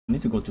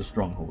need to go to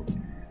Stronghold.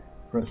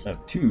 Press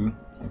F2.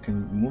 I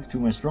can move to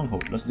my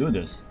Stronghold. Let's do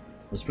this.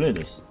 Let's play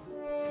this.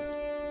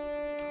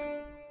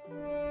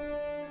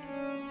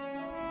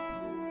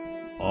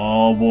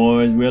 Oh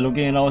boys, we are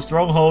looking at our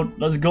Stronghold.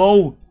 Let's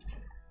go.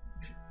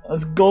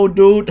 Let's go,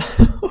 dude.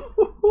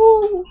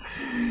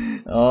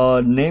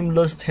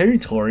 Nameless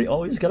territory.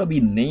 Oh, it's gotta be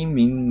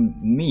naming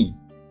me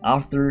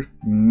after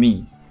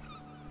me.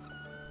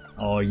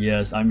 Oh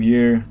yes, I'm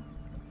here.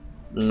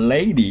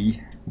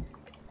 Lady.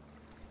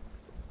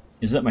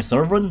 Is that my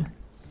servant?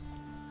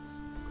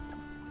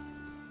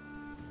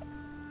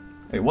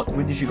 Wait, what?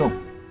 Where did she go?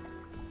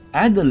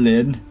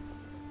 Adeline?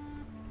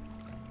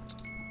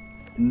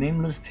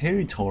 Nameless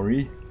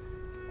territory?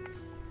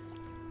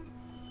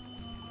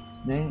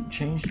 Name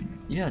change?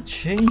 Yeah,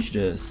 change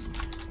this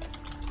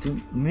to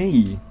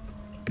me.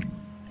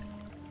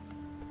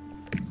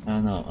 I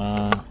don't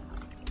know,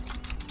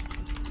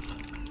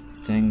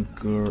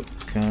 Taanker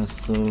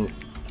Castle.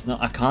 No,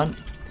 I can't.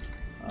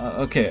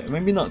 Okay,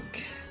 maybe not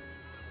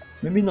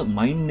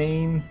my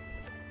name.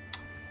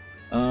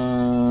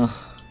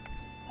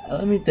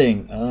 Let me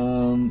think.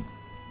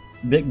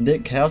 Big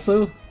Dick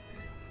Castle.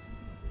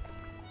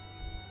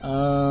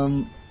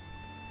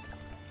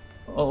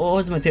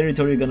 What's my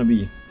territory gonna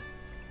be?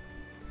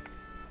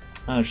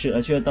 Ah shit,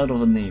 I should have thought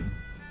of a name.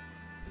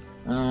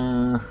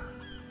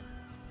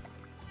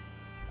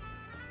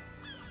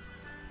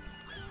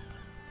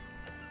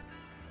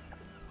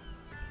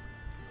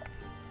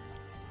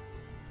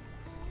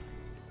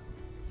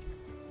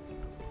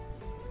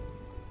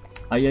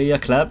 Yeah,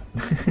 clap.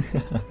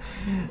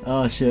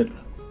 Oh shit.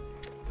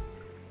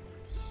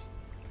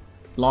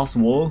 Lost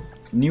World?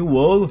 New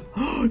World?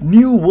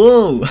 New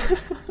World!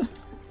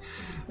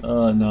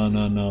 Oh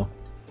no.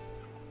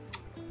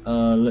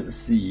 Let's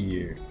see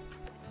here.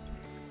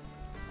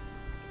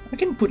 I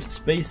can put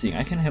spacing.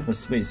 I can have a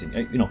spacing.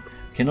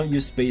 Cannot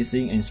use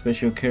spacing and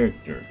special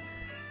character.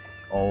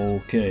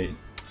 Okay,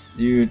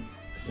 dude.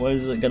 What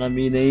is it gonna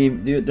be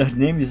named? Dude, the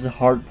name is the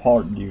hard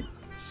part, dude.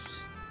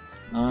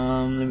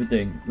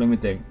 Let me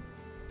think.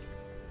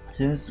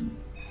 Since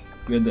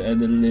we're the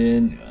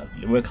Adeline,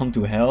 welcome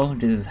to hell.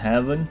 This is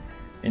heaven.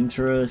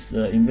 Interest,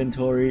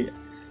 inventory.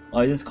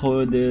 I just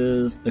call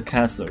this the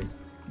castle.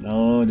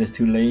 No, that's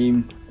too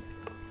lame.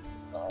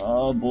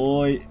 Oh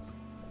boy,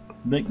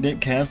 Big Dick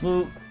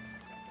Castle.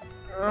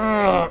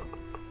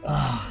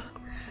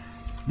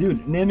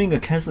 Dude, naming a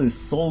castle is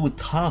so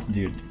tough,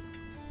 dude.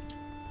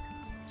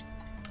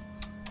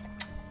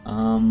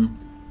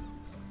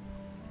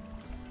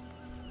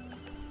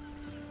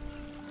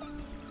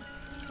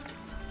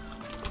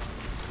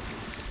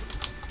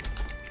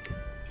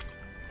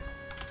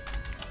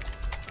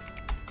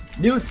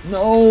 Dude,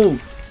 no!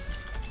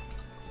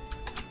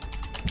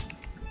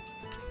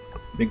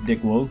 Big Dick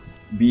Whoa.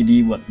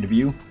 BD what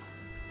W?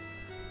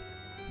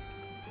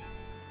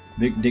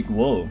 Big Dick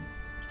Whoa.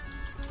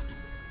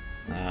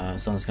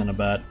 Sounds kinda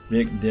bad.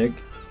 Big Dick.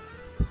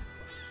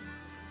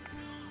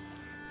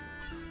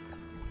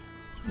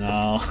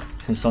 No,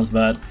 it sounds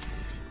bad.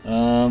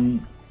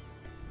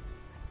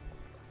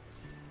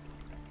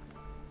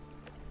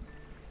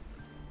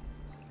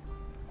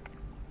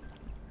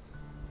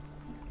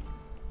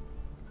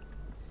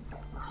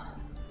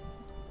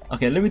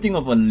 Okay, let me think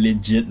of a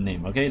legit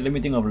name, okay? Let me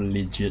think of a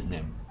legit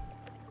name.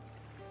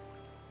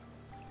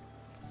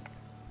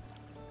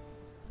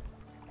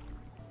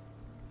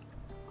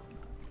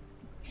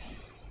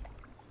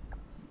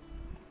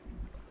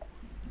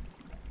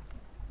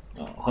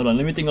 Hold on,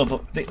 let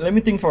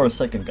me think for a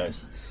second,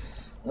 guys.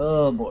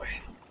 Oh boy.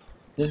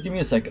 Just give me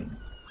a second.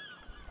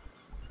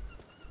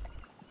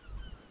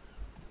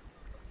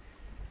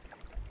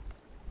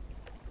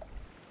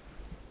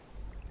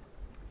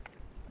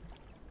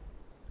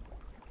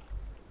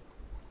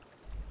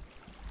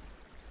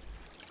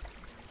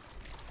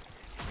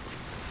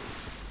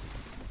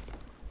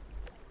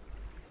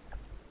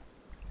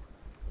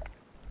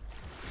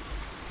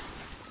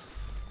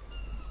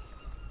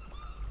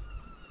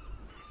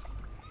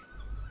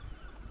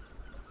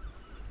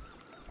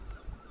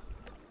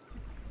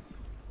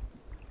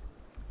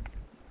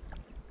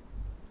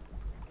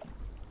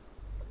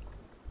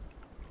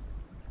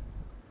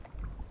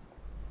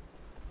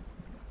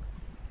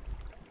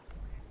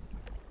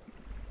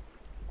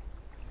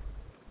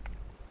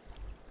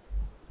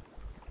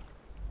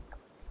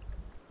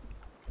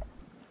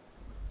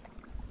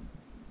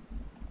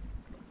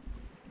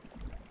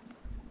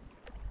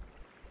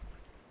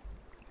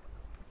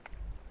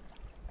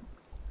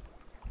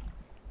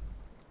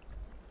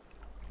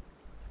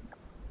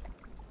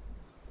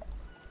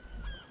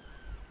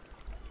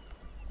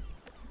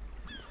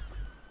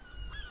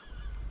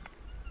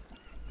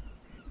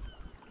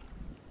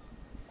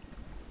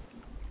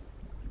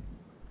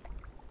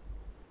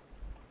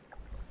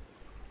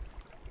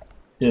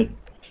 Dude,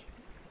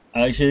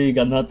 I actually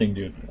got nothing,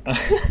 dude.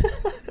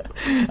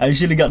 I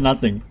actually got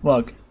nothing.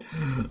 Fuck.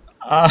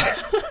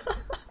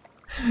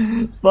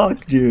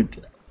 Fuck,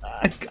 dude.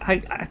 I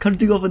can't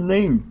think of a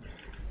name.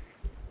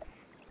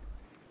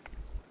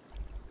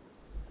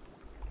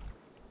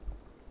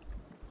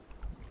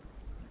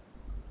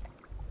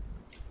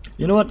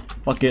 You know what?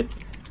 Fuck it.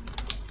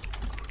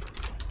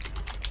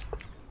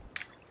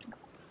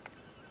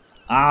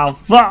 Ah,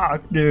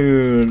 fuck,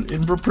 dude.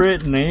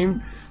 Inappropriate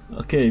name.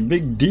 Okay,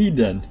 Big D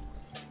then.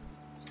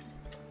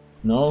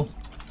 No.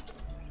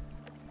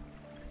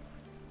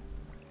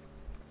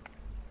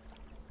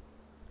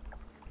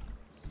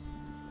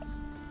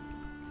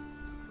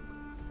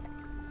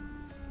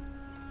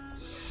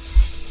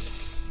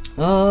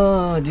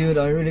 Oh, dude,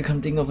 I really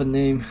can't think of a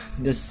name.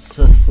 This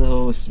is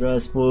so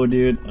stressful,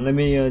 dude. Let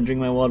me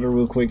drink my water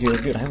real quick here.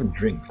 Dude, I haven't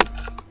drink.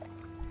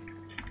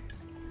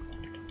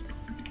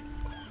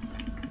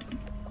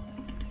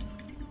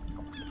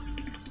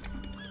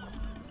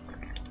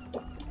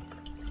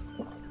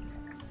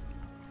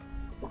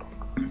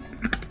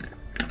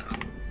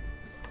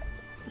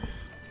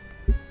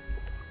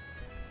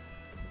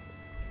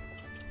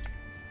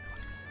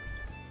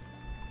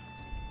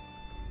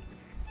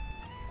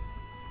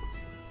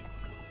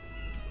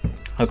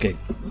 Okay.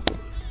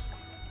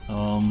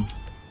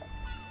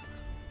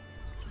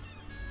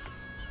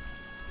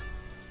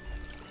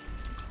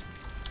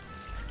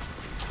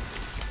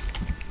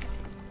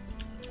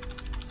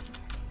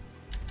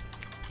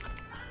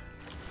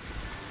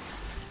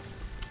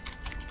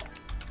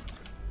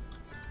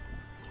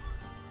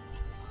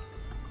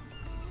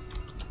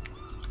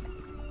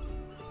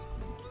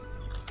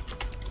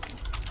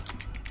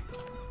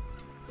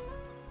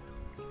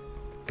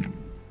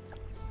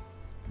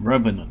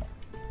 Revenant.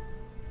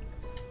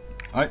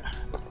 Alright.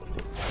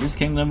 This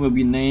kingdom will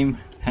be named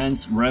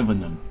hence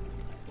Revenant.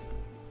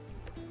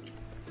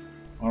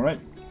 Alright.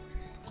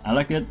 I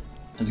like it.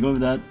 Let's go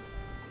with that.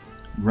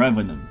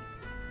 Revenant.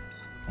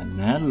 And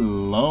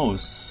hello,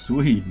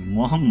 sweet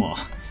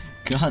mama.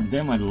 God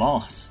damn, I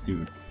lost,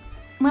 dude.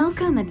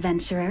 Welcome,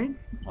 adventurer.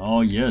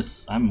 Oh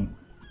yes, I'm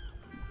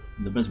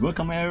the best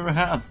welcome I ever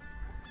have.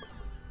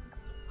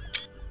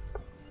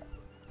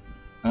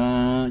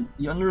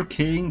 Yonder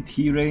King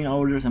T-Rain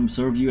orders and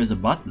serve you as a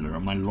butler.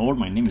 My lord,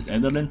 my name is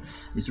Edelin.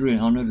 It's really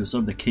an honor to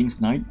serve the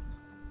King's Knight.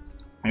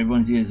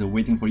 Everyone here is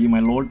waiting for you, my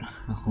lord.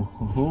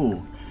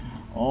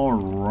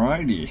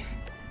 Alrighty.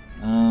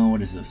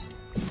 What is this?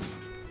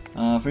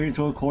 Ferry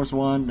toll course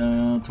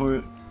 1.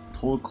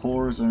 Toll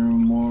course and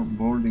more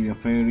board the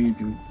ferry.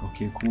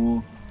 Okay,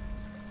 cool.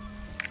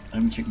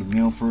 Let me check the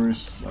mail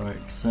first. Alright,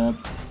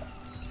 accept.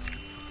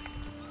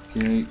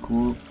 Okay,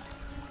 cool.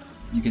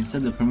 You can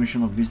set the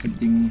permission of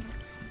visiting.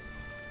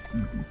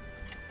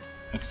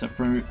 Accept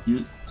from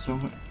you. So.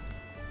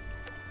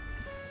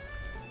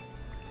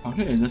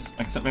 Okay, just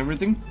accept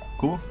everything.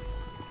 Cool.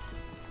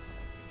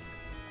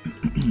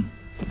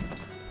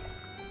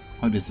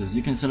 What is this?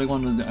 You can select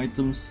one of the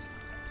items.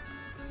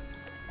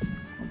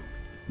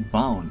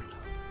 Bound.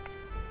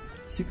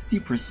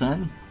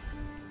 60%,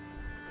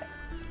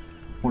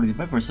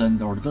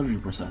 45%, or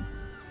 30%.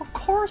 Of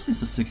course,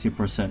 it's a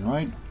 60%,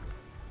 right?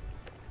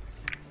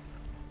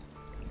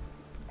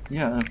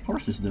 Yeah, of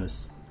course it's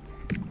this.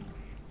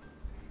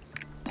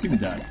 Give me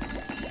that.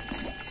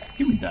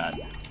 Give me that.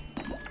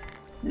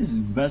 This is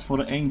best for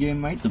the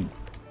endgame item.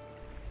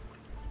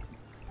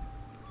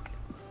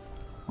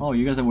 Oh,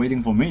 you guys are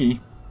waiting for me?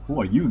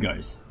 Who are you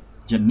guys?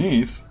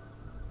 Genevieve?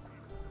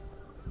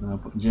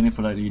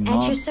 Jennifer, that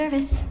At your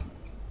service.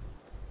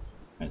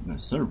 At my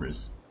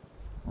service?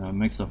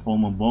 Makes a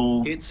formal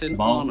bowl. It's an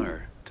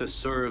honor to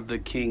serve the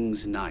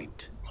King's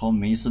Knight. Tom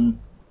Mason.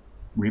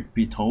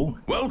 Ripito.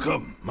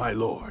 Welcome, my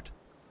lord.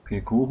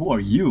 Okay, cool. Who are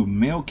you?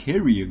 Mail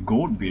carrier,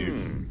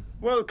 Goldbeard.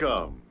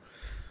 Welcome.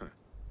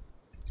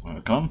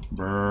 Welcome?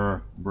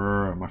 Brr,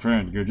 my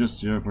friend, you're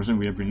just the person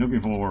we have been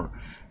looking for.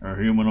 A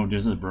human of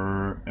justice,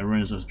 brr.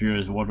 Everyone is as pure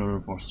as water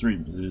for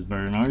stream. It is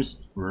very nice.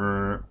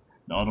 Brr.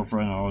 The other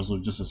friend are also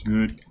just as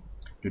good.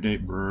 Today,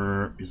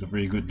 brr, is a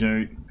very good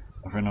day.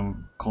 A friend of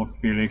called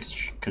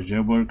Felix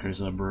Kajelberg is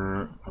a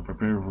brr. I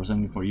prepared for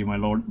something for you, my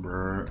lord.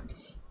 Brr.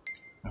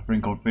 A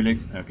friend called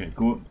Felix. Okay,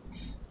 cool.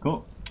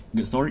 Cool.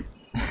 Good story.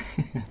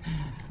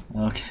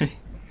 Okay.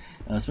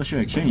 Special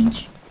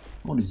exchange.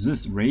 What is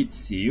this? Raid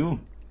seal?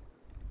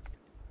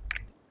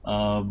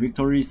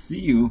 Victory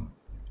seal.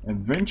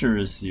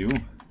 Adventurer seal.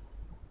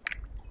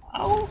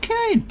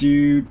 Okay,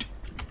 dude.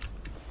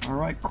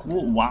 Alright,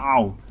 cool.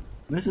 Wow.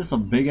 This is a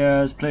big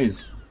ass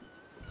place.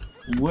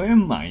 Where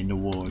am I in the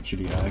world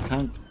actually? I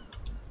can't.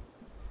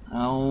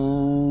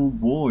 Oh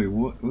boy,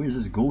 where is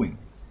this going?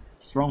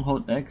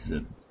 Stronghold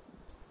exit.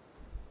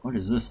 What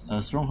is this?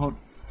 Stronghold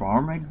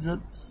farm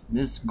exits?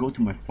 Let's go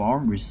to my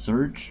farm,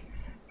 research,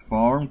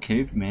 farm,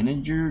 cave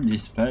manager,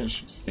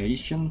 dispatch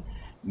station,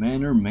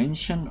 manor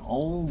mansion.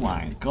 Oh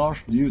my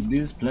gosh, dude,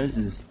 this place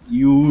is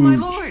huge. My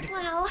lord!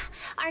 Wow,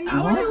 our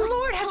new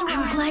lord has arrived.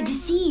 I'm glad to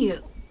see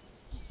you.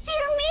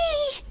 Dear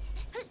me!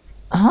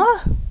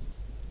 Huh?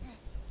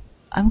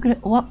 I'm gonna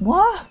what?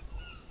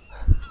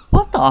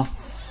 What the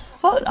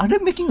fuck? Are they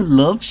making a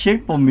love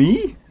shape for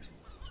me?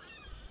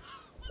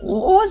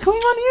 What's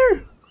going on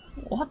here?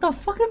 What the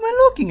fuck am I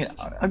looking at?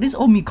 Are these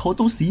all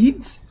Mikoto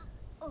seeds?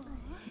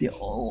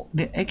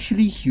 They're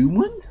actually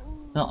human?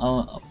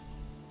 No,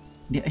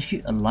 they're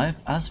actually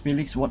alive. Ask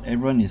Felix what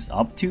everyone is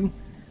up to.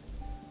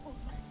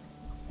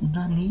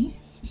 Nani?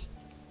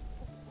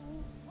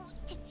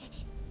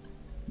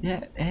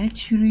 They're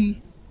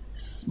actually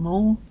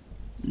small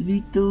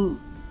little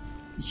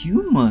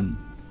human.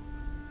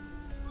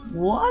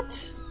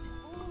 What?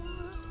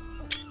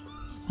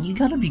 You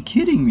gotta be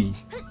kidding me.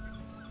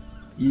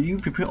 You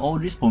prepare all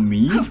this for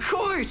me? Of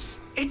course!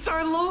 It's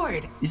our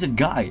Lord! He's a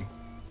guy.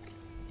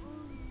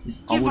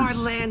 Give our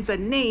lands a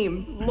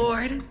name,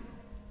 Lord!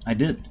 I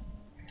did.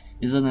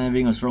 Isn't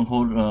having a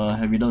stronghold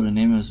without the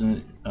name as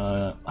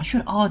I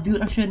should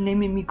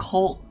name it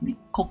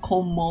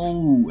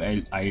Kokomo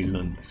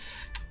Island.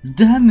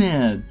 Damn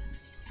it!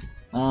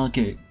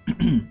 Okay.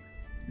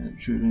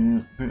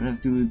 Should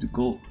have to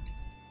go.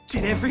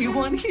 Did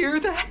everyone hear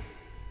that?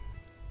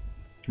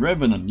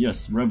 Revenant,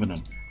 yes,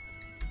 Revenant.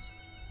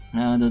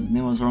 The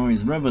name of stronghold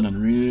is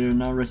Revenant. We're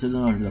now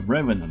resident of the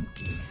Revenant.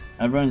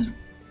 Everyone.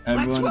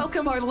 Let's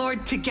welcome our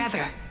Lord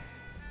together.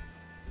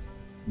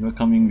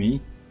 Welcoming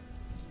me.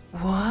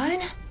 1,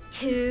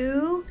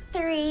 2,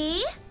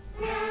 3.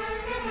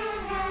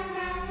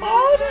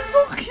 Oh, that's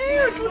so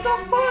cute! What the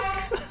fuck?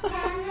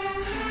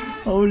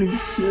 Holy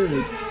shit!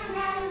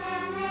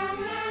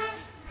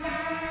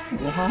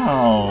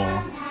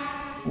 Wow!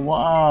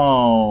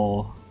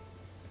 Wow!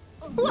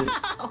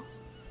 Wow!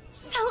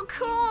 So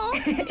cool!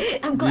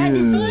 I'm glad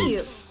to see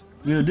you.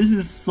 Dude, this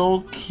is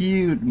so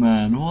cute,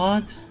 man.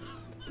 What?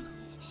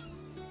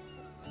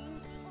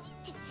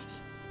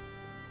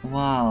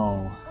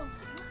 Wow.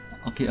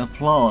 Okay,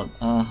 applaud.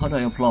 How do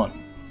I applaud?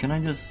 Can I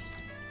just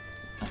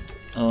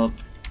applaud?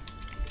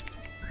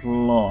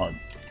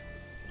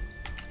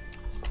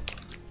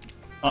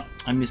 Ah,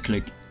 I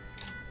misclick.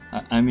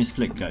 I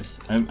misclick, guys.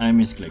 I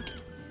misclick.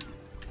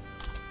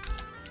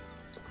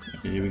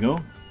 Okay, here we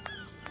go.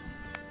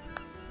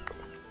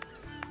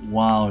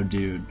 Wow,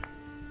 dude.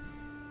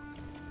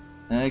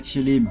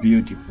 Actually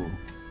beautiful.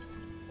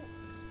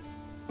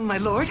 My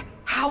Lord,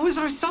 how was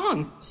our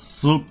song?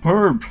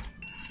 Superb.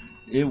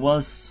 It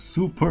was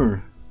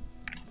super.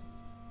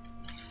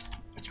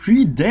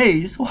 3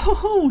 days?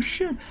 Oh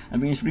shit!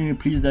 I'm extremely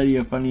pleased that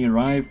you finally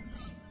arrived.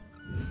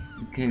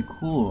 Okay,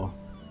 cool.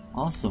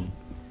 Awesome.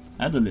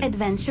 Adeline.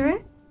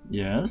 Adventurer?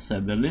 Yes,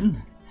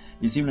 Adeline.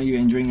 You seem like you're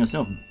enjoying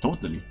yourself.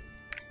 Totally.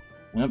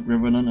 Yep,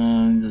 Revenant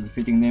and the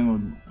fitting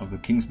name of the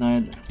King's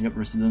Knight. Yep,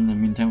 resident. In the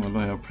meantime,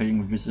 while you are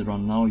playing a visit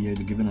around now, you have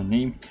to give it a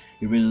name.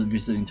 You will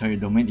visit the entire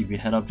domain if you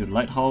head up to the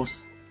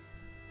lighthouse.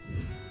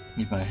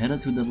 If I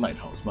headed to the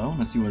lighthouse, but I want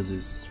to see what is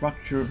this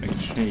structure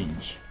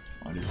exchange.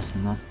 What is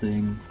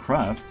nothing?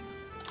 Craft.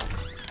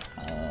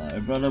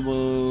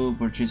 Available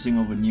purchasing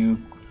of a new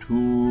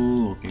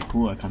tool. Okay,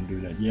 cool. I can't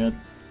do that yet.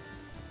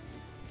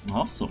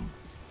 Awesome.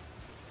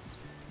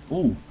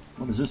 Oh,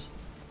 what is this?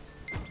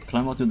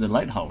 Climb up to the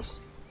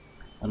lighthouse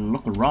and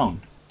look around.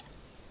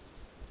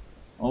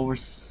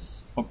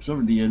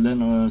 Observe the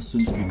island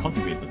soon to be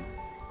cultivated.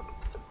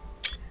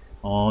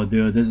 Oh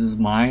dude, this is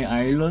my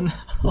island.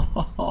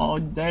 Oh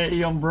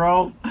damn,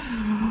 bro.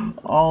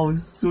 Oh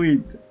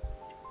sweet.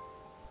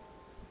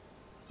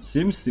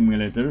 Sim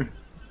Simulator.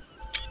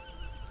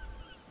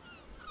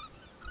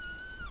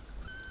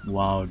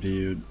 Wow,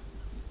 dude.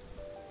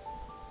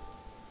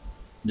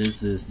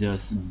 This is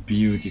just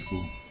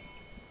beautiful.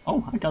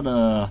 Oh, I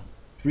got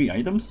 3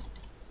 items.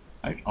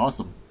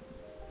 Awesome.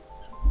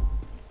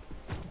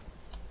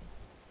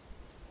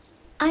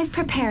 I've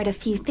prepared a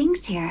few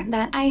things here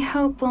that I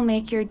hope will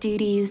make your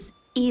duties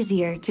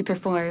easier to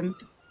perform.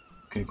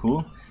 Okay,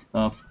 cool.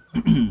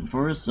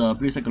 First,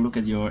 please take a look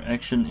at your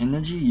action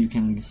energy. You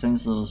can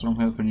sense a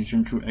stronghold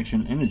condition through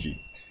action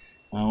energy.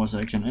 What's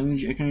action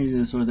energy? Action energy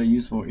is sort of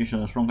used for each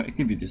stronghold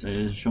activities,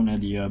 as shown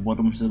at the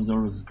bottom center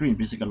of the screen.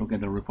 Please take a look at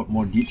the report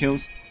more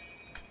details.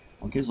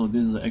 Okay, so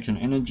this is action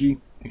energy.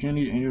 Action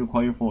energy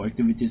required for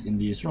activities in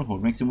the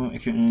stronghold. Maximum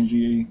action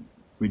energy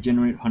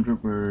regenerate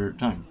 100 per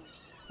time.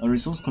 A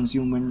resource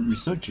consumed when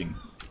researching.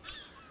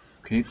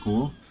 Okay,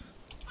 cool.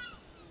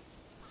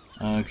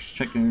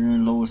 Check the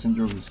lower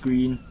center of the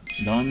screen.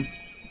 Done.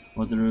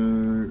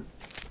 Water.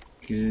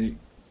 Okay,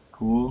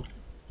 cool.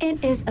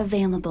 It is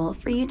available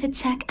for you to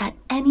check at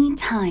any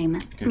time,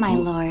 Okay, my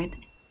cool. lord.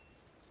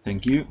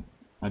 Thank you.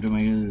 I do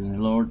my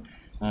lord.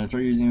 Try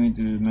using it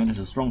to manage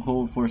a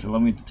stronghold. First, allow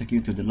me to take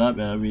you to the lab.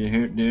 We are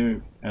here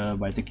there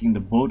by taking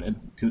the boat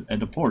at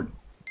the port.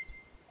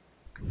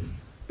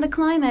 The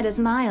climate is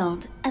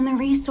mild, and the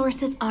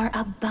resources are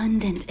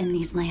abundant in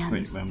these lands.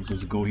 Wait, where am I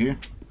supposed to go here?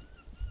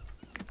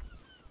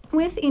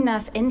 With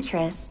enough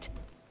interest,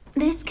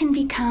 this can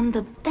become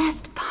the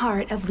best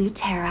part of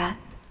Lutera.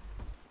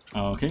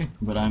 Okay,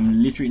 but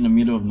I'm literally in the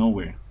middle of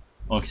nowhere.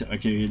 Oh, except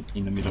actually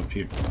in the middle of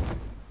here.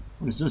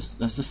 What is this?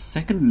 That's the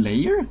second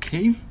layer?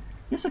 Cave?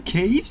 There's a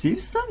cave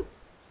system?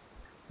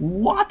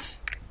 What?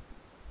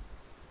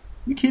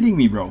 You kidding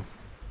me, bro?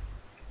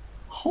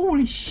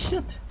 Holy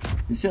shit!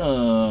 Is there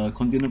a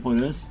container for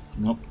this?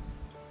 Nope.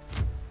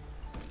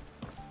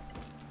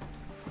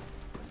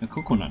 A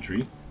coconut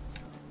tree?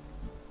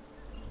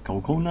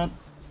 Coconut?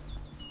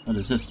 What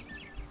is this?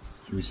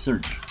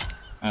 Research.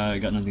 I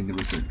got nothing to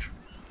research.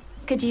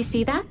 Could you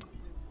see that?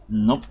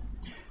 Nope.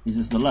 This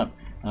is the lab.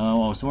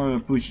 While some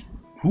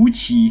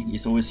Pucci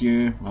is always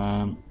here.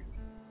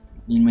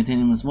 In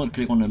maintenance mode,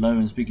 click on the live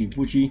and speak in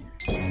Pucci.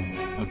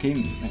 Okay,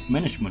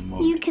 management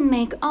mode. You can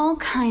make all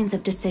kinds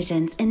of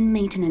decisions in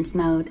maintenance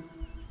mode.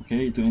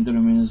 Okay, to enter the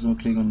maintenance mode,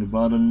 click on the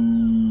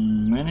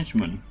button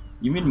management.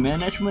 You mean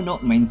management,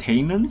 not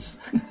maintenance?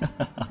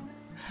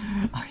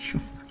 Are you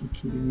fucking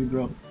kidding me,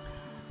 bro?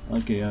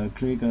 Okay,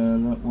 click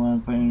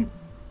one, find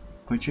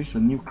purchase a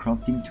new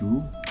crafting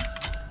tool.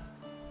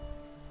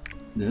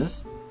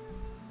 This.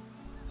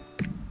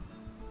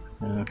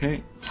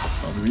 Okay,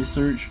 start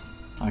research.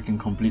 I can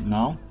complete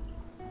now.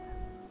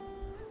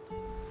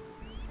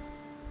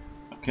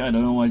 Okay, I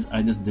don't know what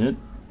I just did.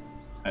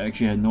 I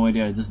actually had no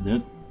idea I just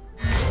did.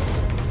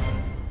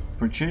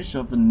 Purchase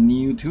of a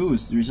new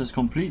tools. Research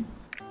complete.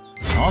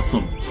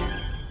 Awesome.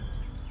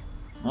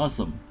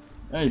 Awesome.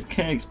 That is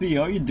KXP.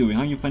 How are you doing?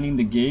 How are you finding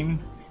the game?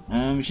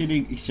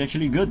 It's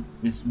actually good.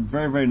 It's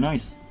very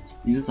nice.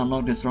 You just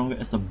unlock the stronger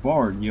as a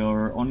bard.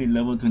 You're only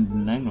level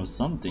 29 or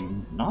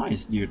something.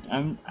 Nice, dude.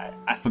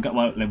 I forgot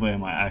what level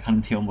am I. I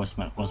can't tell what's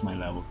my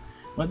level.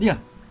 But yeah,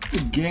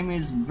 the game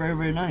is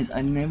very nice.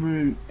 I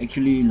never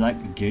actually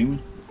liked a game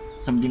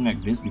something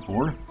like this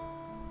before,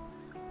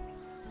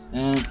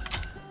 and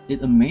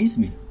it amazed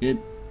me. It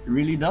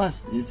really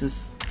does. It's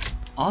just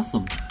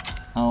awesome.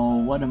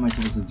 What am I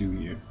supposed to do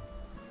here?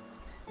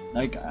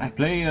 Like, I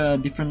play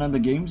different other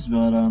games,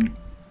 but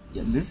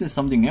yeah, this is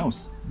something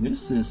else.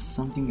 This is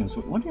something else.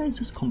 What did I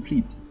just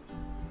complete?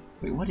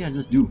 Wait, what did I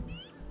just do?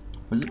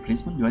 Was it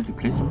placement? Do I have to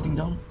place something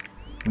down?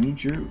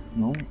 Ranger?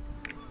 No.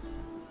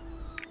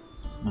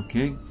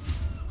 Okay.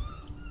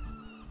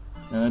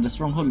 The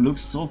Stronghold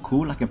looks so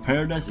cool, like a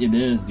paradise. It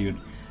is, dude.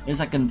 It's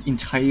like an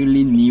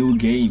entirely new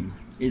game.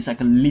 It's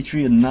like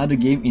literally another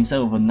game inside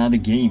of another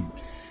game.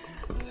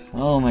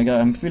 Oh my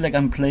god, I feel like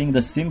I'm playing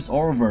The Sims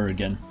all over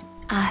again.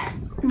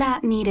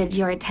 That needed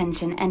your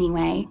attention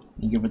anyway.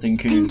 Thank you for taking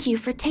care. Thank you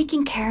for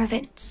taking care of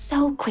it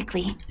so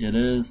quickly. It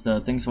is.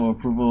 Thanks for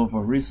approval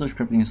for research.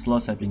 Crafting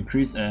slots have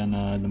increased, and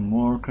the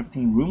more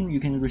crafting room, you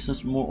can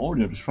research more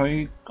orders.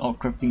 Try out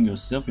crafting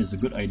yourself is a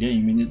good idea.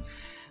 You get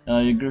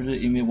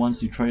it immediately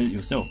once you try it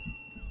yourself.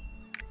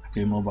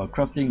 Tell you more about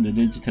crafting. The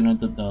digital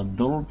talented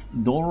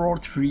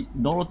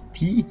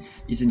Dorothy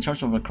is in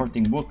charge of a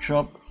crafting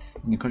workshop.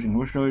 In the crafting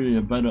workshop,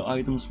 you better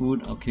items,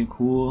 food. Okay,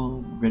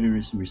 cool.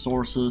 Various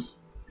resources.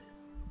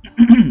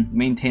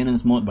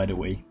 Maintenance mode, by the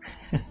way.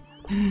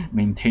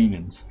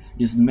 Maintenance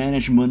is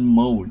management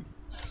mode.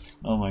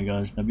 Oh my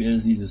gosh.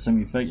 WSD is a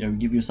semi effect. I will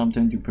give you some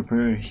time to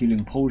prepare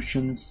healing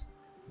potions.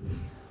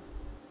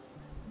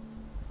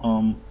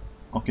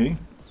 Okay.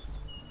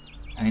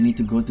 I need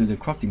to go to the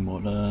crafting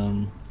mode.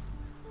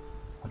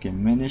 Okay,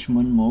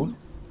 management mode.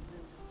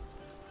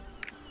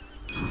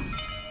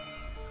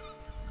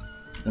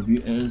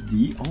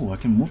 WSD. Oh, I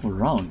can move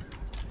around.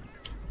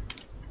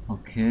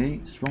 Okay,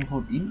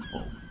 Stronghold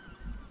info.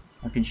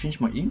 I can change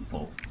my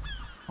info.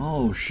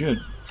 Oh shit.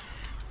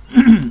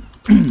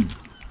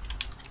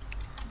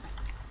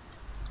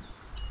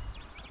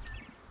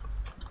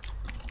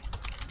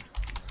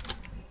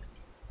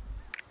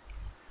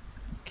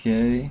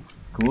 Okay,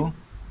 cool.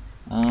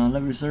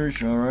 Let me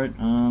research. Alright.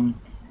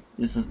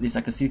 It's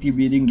like a city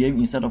building game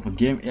instead of a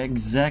game.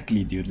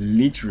 Exactly, dude.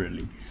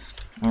 Literally.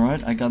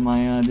 Alright, I got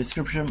my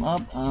description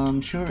up.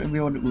 I'm sure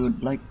everyone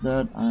would like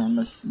that.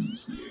 Let's see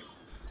here.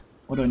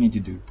 What do I need to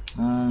do?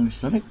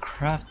 Select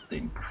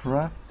crafting.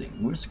 Crafting.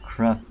 Where's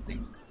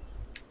crafting?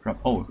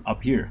 Oh,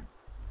 up here.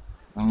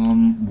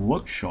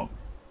 Workshop.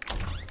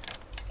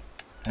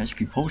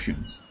 HP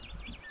potions.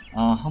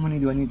 How many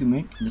do I need to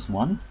make? Just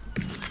one?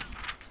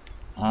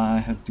 I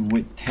have to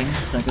wait 10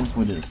 seconds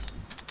for this.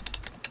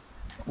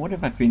 What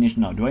if I finish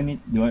now?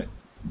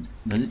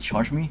 Does it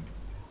charge me?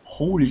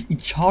 Holy, it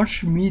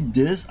charged me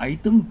this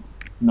item?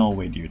 No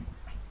way, dude.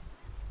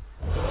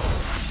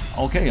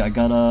 Okay, I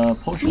got a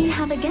potion. We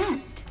have a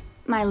guest,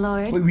 my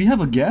lord. Wait, we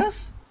have a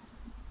guest?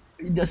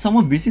 There's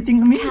someone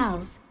visiting me?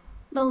 Kals,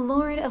 the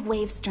Lord of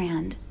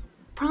Wavestrand,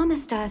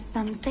 promised us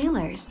some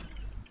sailors.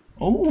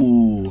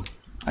 Oh,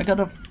 I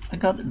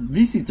got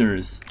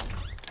visitors.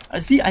 I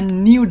see. I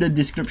knew the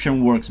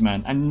description works,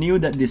 man. I knew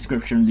that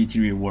description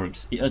literally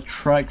works. It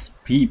attracts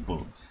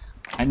people.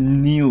 I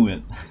knew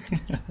it.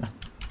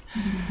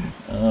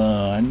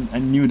 I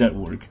knew that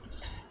worked.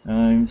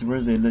 I'm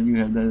surprised they let you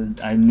have that.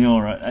 I know,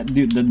 right?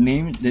 Dude, the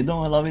name, they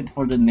don't allow it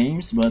for the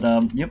names, but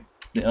yep,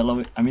 they allow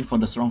it. I mean, for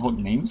the Stronghold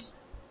names.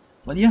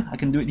 But yeah, I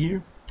can do it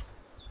here.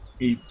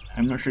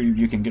 I'm not sure if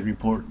you can get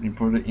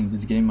reported in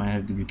this game. I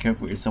have to be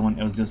careful if someone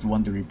else just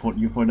want to report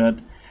you for that.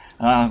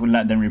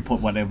 Let them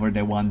report whatever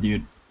they want,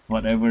 dude.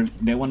 Whatever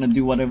they want to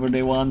do, whatever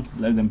they want,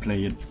 let them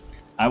play it.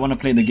 I want to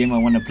play the game I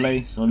want to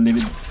play, so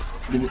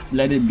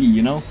let it be,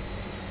 you know.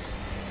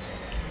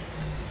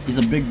 It's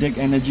a big dick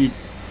energy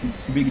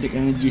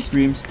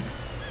streams.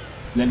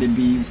 Let it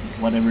be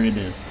whatever it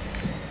is.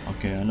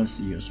 Okay, let's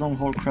see here.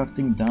 Stronghold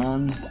crafting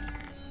done.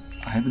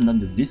 I haven't done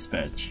the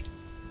dispatch.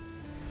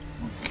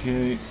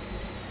 Okay.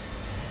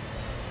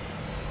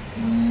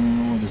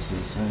 What is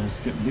this?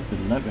 Skip leave the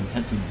lab and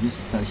head to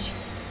dispatch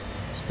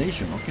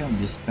station. Okay, I'm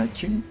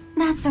dispatching.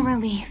 That's a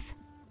relief.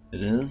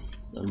 It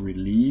is a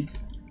relief.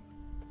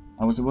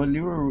 I was a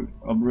little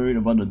worried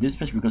about the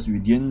dispatch because we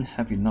didn't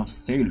have enough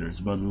sailors,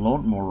 but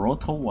Lord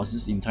Moroto was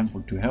just in time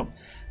to help.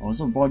 I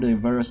also bought the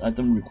various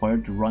items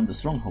required to run the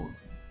stronghold.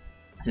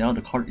 See how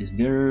the cart is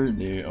there,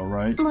 they're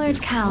alright.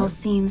 Lord Cal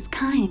seems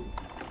kind.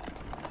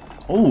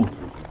 Oh!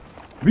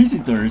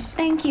 Visitors!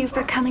 Thank you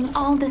for coming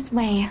all this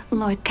way,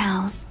 Lord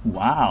Cals.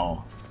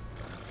 Wow!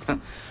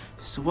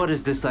 So what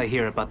is this I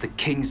hear about the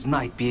King's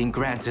Knight being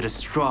granted a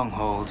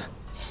stronghold?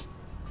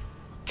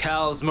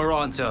 Cal's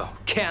Moronto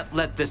can't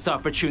let this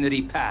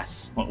opportunity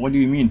pass. What do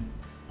you mean?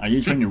 Are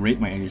you trying to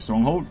raid my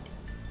stronghold?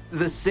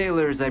 The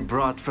sailors I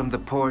brought from the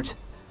port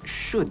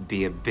should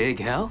be a big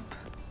help.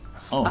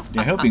 Oh,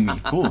 they're helping me.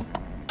 Cool.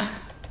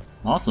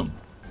 Awesome.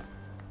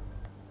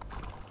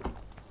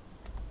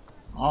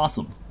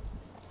 Awesome.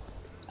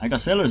 I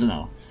got sailors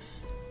now.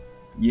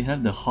 You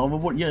have the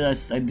hoverboard?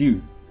 Yes, I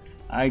do.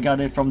 I got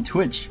it from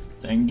Twitch.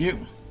 Thank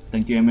you.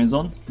 Thank you,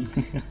 Amazon.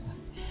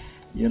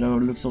 You know,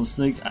 it looks so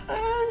sick.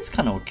 It's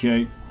kind of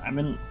okay. I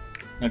mean,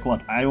 like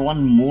what? I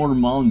want more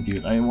mount,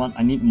 dude.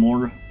 I need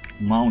more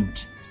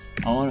mount.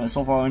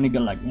 So far I only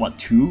got like what,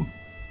 2?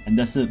 And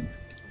that's it.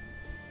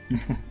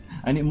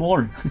 I need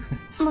more.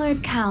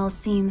 Lord Cal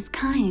seems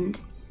kind,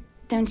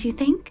 don't you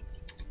think?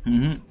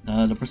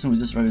 The person who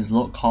just arrived is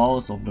Lord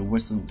Carls of the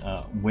Western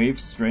Wave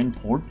Strand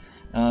Port.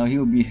 He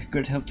will be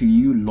great help to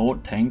you,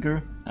 Lord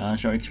Taanker.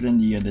 Shall explain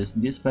the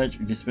dispatch.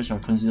 Dispatch are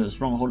considered a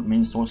stronghold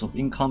main source of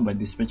income by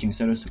dispatching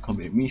sailors to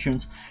complete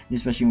missions.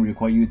 Dispatching will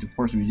require you to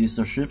first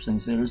register ships and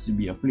sailors to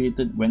be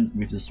affiliated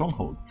with the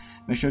stronghold.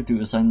 Make sure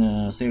to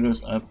assign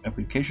sailors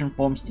application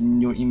forms in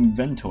your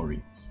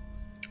inventory.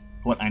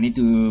 What I need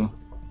to...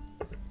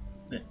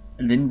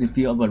 They need to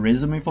fill up a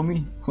resume for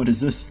me? What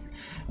is this?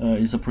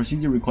 It's a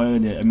procedure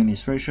required the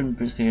administration,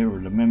 please here or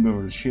the member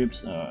of the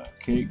ships.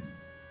 Okay.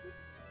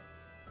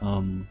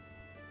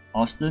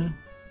 Austin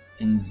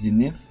in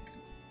Zenith.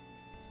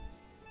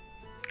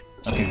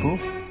 Okay, cool.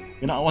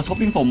 You know, I was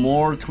hoping for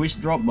more Twitch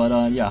drop,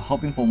 but yeah,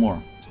 hoping for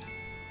more.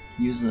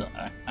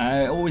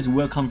 I always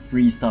welcome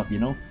free stuff, you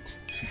know.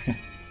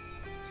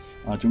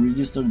 To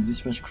register the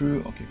dispatch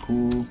crew. Okay,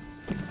 cool.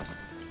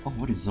 Oh,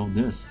 what is all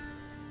this?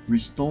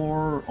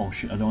 Restore. Oh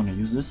shit, I don't want to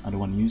use this. I don't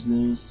want to use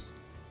this.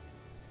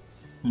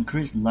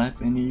 Increase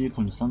life energy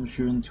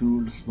consumption,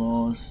 tools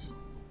loss.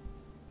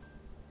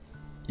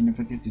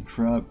 Ineffective to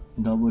trap,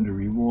 double the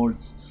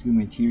rewards, skill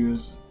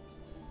materials.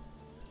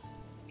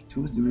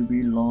 Tools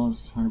durability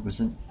loss,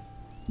 100%.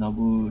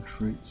 Double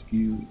trade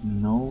skill.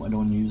 No, I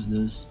don't use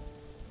this.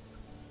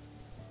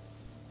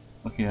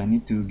 Okay, I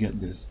need to get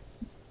this.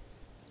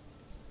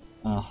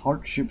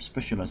 Hardship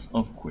specialized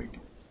earthquake.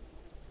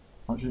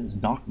 Hardship is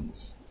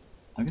darkness.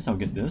 I guess I'll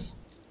get this.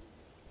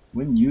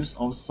 When used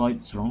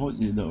outside stronghold,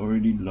 the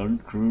already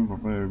learned crew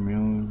prepare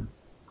meal.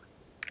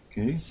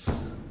 Okay.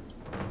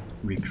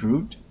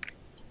 Recruit.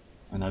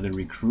 Another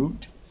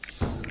recruit.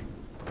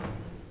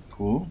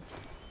 Cool.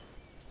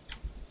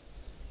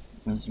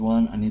 Next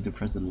one, I need to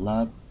press the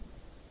lab.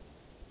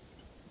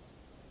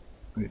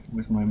 Wait,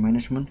 where's my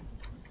management?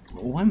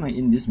 Why am I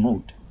in this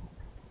mode?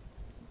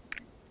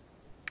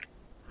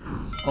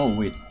 Oh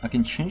wait, I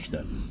can change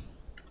that.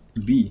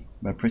 B,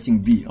 by pressing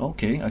B.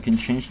 Okay, I can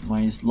change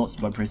my slots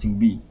by pressing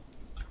B.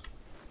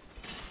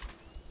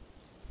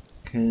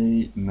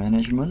 Okay,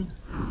 management.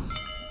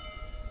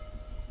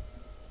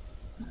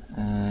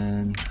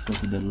 And go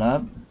to the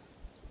lab.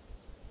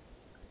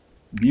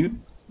 Build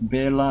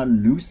Bella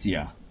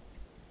Lucia.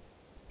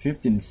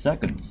 15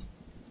 seconds.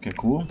 Okay,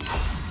 cool.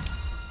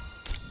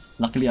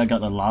 Luckily I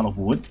got a lot of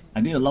wood.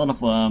 I did a lot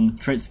of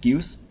trade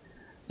skills.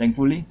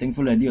 Thankfully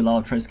I did a lot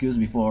of trade skills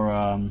before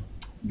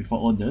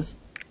all this.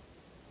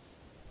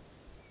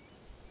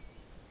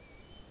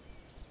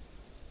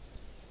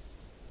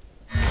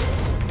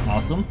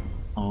 Awesome.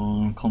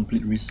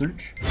 Complete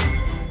research.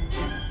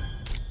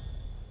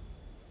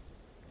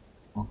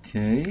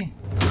 Okay.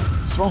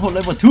 Stronghold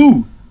level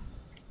 2!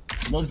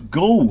 Let's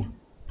go!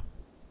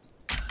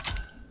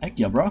 Heck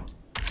yeah, bro.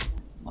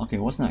 Okay,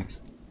 what's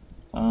next?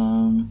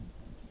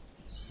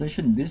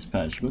 Station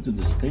dispatch. Go to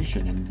the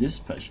station and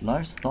dispatch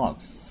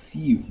livestock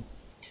seal.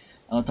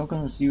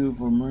 Token seal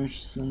for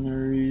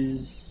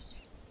mercenaries.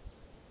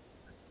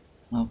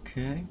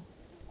 Okay.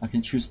 I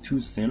can choose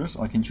 2 sailors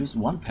or I can choose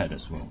 1 pet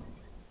as well.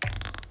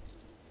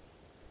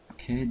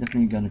 Okay,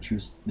 definitely gonna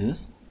choose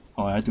this.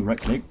 Oh, I have to right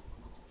click.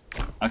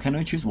 Can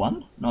I choose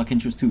 1? No, I can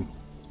choose 2.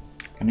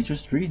 Can I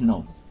choose 3?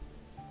 No.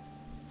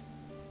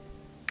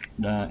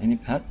 Any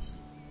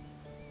pets?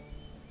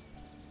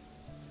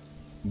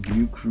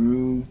 View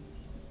crew.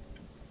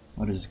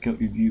 What is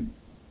it?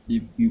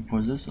 If you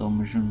possess a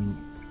mission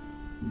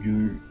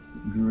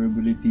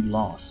durability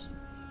loss.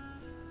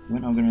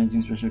 When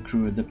organizing special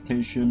crew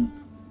adaptation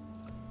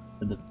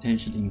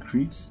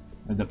increase.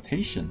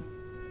 Adaptation.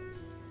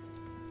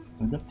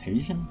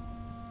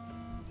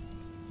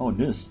 Oh,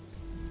 this.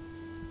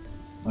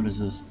 What is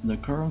this? The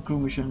current crew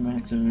mission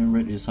max adaptation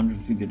rate is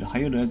 150. The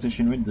higher the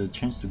adaptation rate, the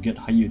chance to get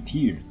higher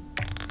tier.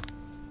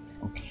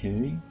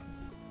 Okay.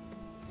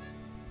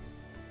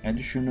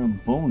 Additional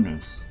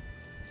bonus.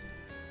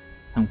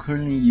 I'm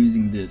currently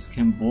using this.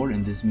 Can board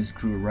and dismiss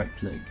crew right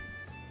click.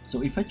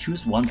 So if I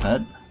choose one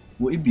pet,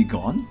 will it be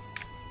gone?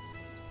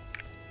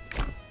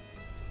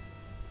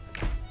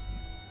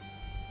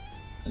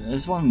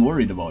 That's what I'm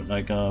worried about.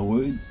 Like,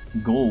 will it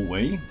go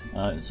away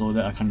so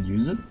that I can't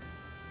use it?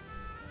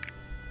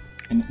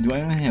 And do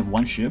I only have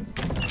one ship?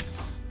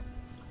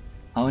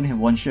 I only have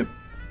one ship.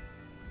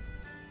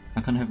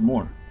 I can't have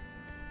more.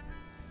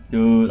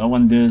 Dude, I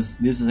want this.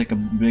 This is like a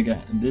big.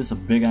 This is a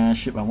big ass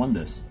ship. I want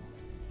this.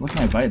 Where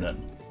can I buy that?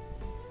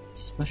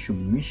 Special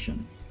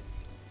mission.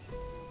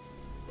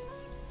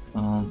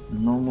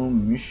 Normal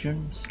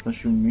mission.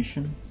 Special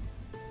mission.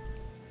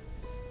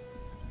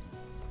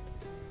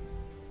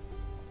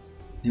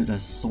 Dude,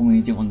 there's so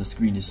many things on the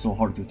screen. It's so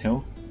hard to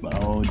tell. But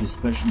I'll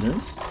dispatch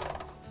this.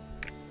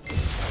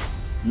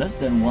 Less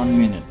than 1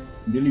 minute.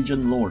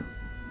 Diligent Lord.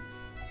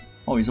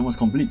 Oh, it's almost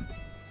complete.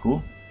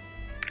 Cool.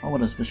 How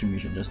about a special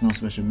mission? There's no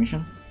special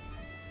mission.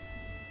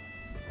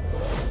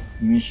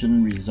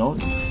 Mission result.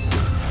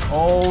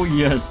 Oh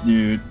yes,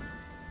 dude.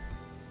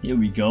 Here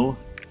we go.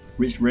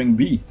 Reach rank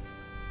B.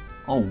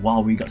 Oh wow,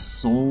 we got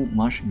so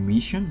much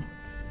mission.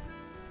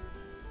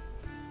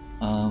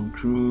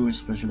 Crew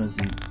specializes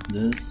in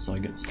this, so I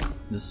get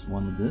this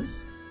one of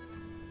this.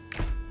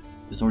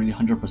 It's already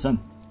 100%.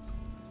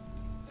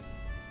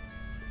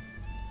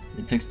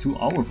 It takes 2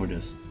 hours for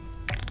this.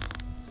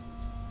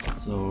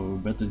 So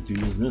better to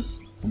use this.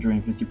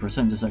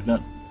 150% just like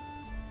that.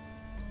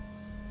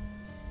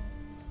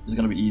 It's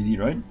gonna be easy,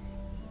 right?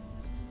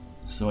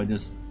 So I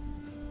just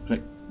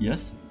click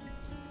yes.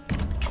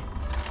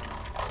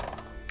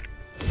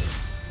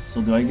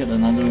 So do I get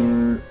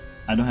another?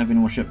 I don't have any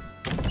more ship.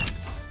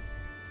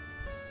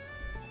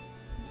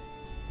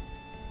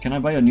 Can I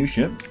buy a new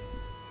ship?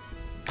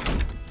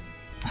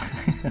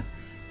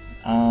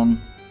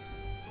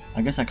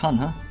 I guess I can't,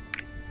 huh?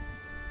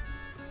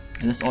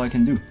 And that's all I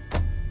can do.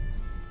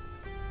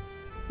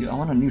 Dude, I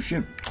want a new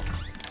ship.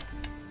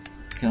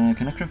 Can I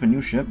craft a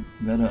new ship?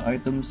 Better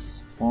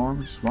items,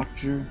 farm,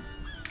 structure,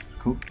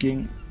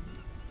 cooking.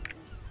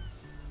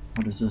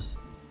 What is this?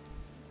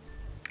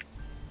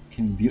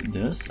 Can build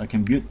this? I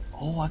can build.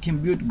 Oh, I can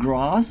build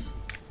grass.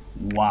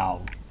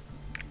 Wow.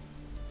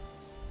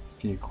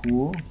 Okay,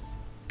 cool.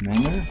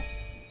 Manor.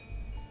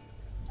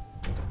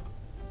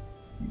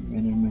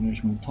 Manor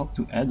management. Talk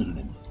to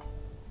Adeline.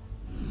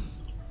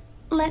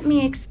 Let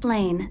me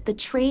explain the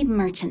trade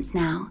merchants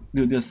now.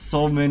 Dude, there's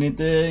so many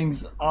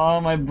things. Oh,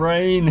 my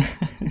brain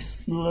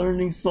is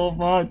learning so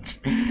much.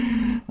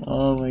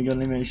 Oh my god,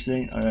 let me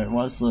explain. Alright,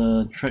 what's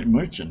a trade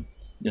merchant?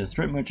 Yes,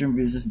 trade merchant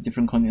visits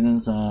different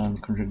continents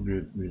and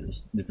contribute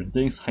with different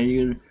things.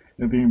 Hire,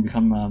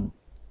 become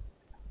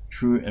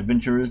true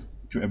adventurers.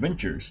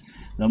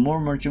 The more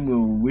merchant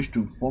will wish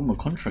to form a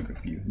contract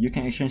with you. You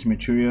can exchange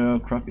material,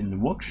 craft in the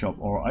workshop,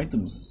 or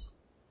items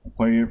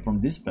acquired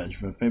from dispatch.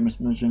 For a famous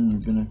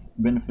merchant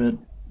benefit,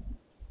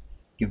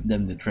 give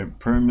them the trade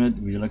permit.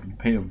 Would you like to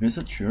pay a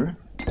visit? Sure.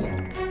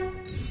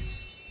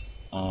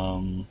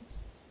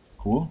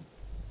 Cool.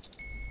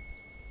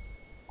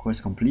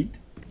 Quest complete.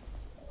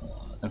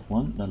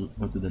 F1. I'll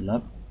go to the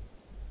lab.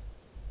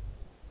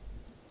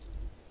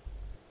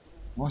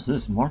 What's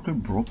this?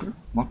 Market broker?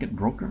 Market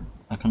broker?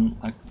 I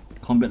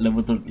combat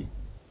level 30.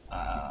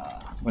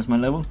 Where's my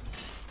level?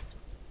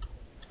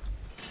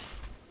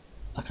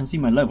 I can see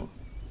my level.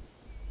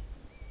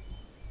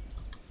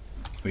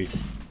 Wait.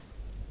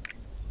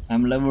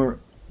 I'm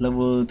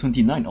level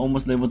 29,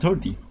 almost level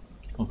 30.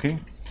 Okay.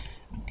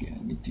 Okay,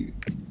 I need to.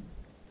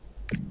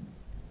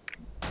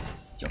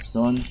 Job's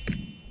done.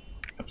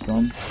 Job's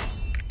done.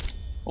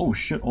 Oh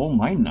shit, all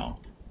mine now.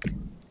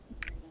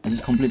 I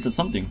just completed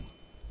something.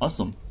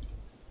 Awesome.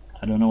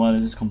 I don't know what I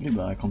just completed,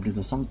 but I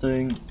completed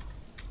something.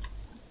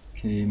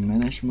 Okay,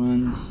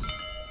 management.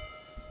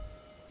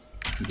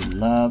 To the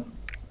lab.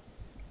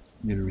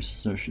 Need to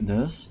research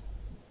this.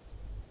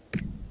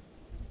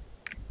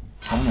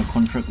 Sign a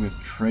contract with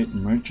trade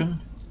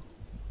merchant.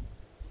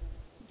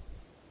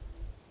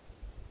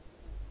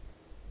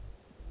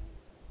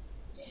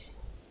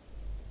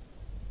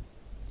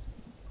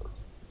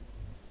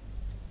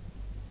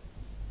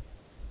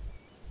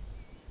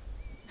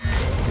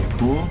 Okay,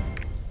 cool.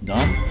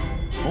 Done.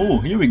 Oh,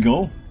 here we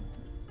go.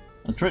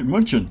 A trade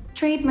merchant.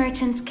 Trade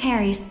merchants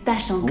carry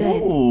special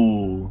goods.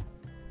 Oh.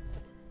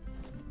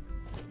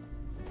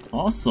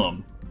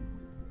 Awesome.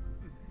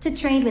 To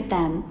trade with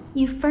them,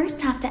 you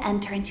first have to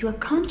enter into a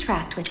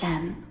contract with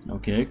them.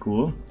 Okay,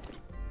 cool.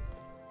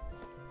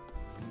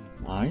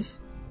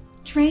 Nice.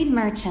 Trade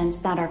merchants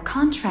that are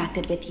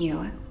contracted with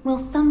you will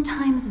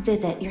sometimes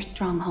visit your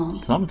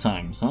stronghold.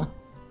 Sometimes, huh?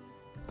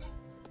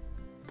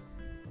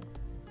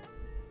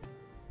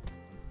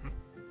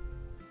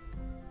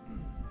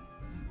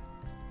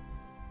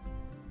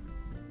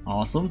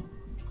 Awesome.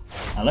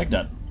 I like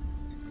that.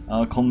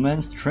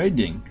 Commence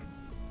trading.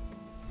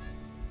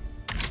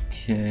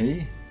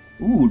 Okay.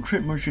 Ooh,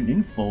 trade merchant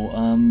info.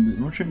 The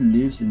merchant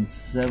lives in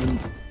 7.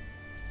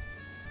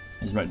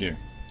 It's right there.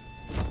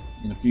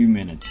 In a few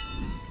minutes.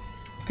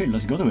 Okay,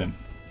 let's go to him.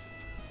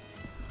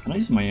 Can I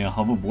use my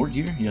hoverboard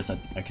here? Yes,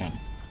 I can.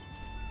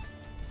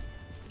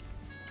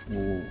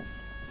 Oh.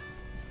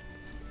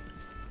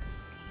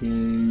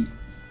 Okay.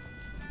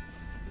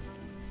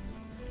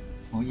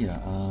 Oh yeah,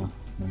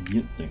 my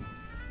guild thing.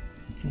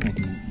 Okay, I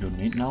can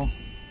donate now.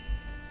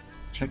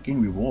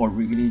 Check-in reward,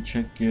 weekly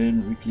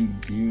check-in, weekly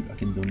guild, I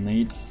can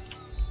donate.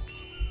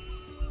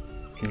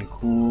 Okay,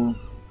 cool.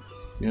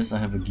 Yes, I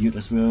have a guild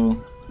as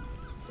well.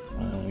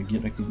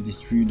 Guild activities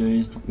 3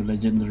 days, talk to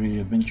legendary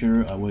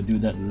adventurer, I will do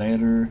that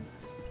later.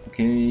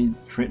 Okay,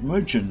 trade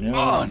merchant,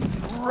 yeah.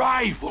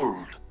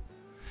 Unrivaled!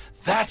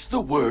 That's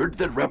the word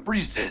that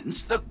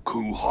represents the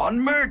Kuhan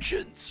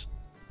merchants.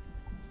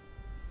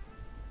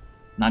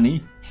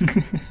 Nani?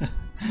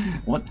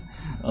 What?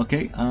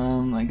 Okay,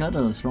 I got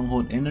a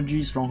Stronghold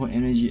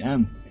Energy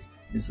M.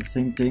 It's the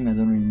same thing, I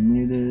don't really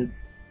need it.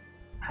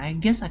 I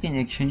guess I can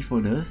exchange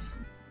for this.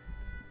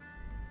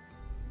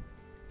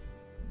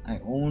 I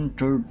own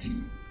 30.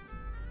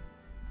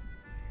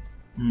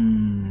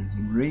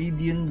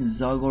 Radiant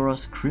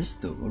Zagoras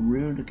Crystal, a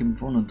rare that can be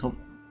found on top.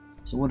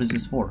 So what is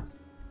this for?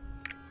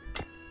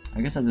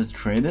 I guess I just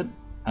trade it.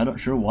 I'm not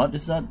sure what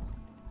is that.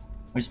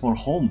 Oh, it's for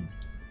home.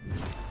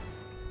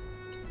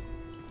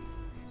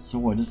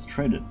 So I just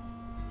trade it.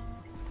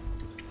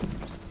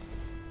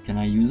 Can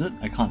I use it?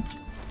 I can't.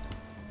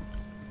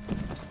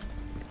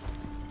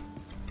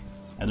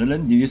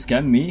 Adeline, did you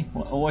scam me?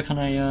 What can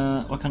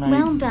I?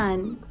 Well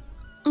done.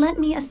 Let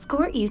me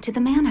escort you to the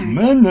manor.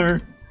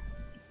 Manor.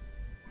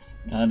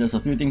 There's a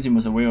few things you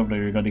must aware of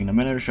regarding the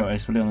manor. Shall I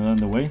explain along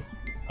the way?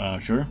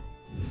 Sure.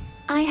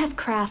 I have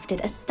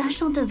crafted a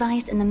special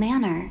device in the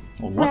manor,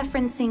 Oh, what?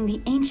 referencing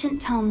the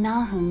ancient tome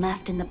Nahum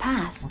left in the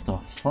past. What the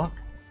fuck?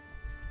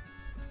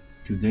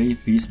 Today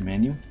feast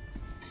menu.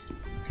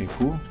 Okay,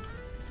 cool.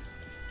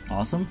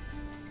 Awesome.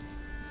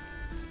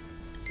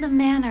 The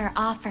manor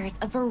offers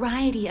a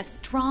variety of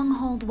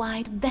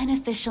stronghold-wide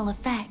beneficial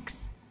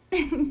effects.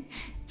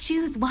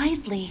 Choose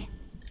wisely.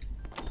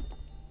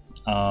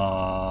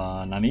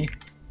 Nani?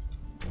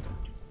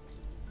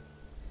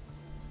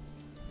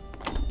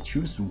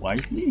 Choose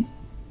wisely?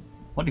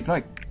 What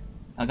effect?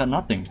 I got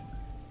nothing.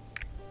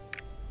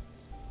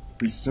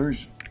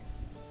 Research.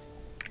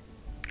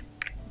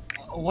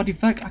 What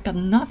effect? I got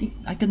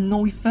nothing. I got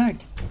no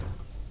effect.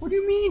 What do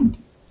you mean?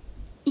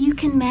 You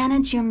can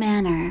manage your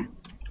manor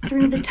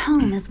through the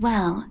tome as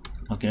well.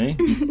 Okay,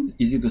 it's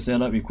easy to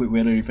set up. Equip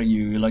whether effect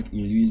you like.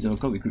 You use a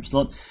code equip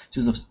slot.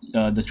 Choose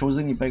the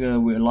chosen effect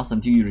will last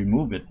until you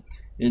remove it.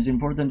 It is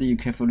important that you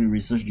carefully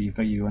research the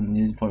effect you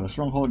need for your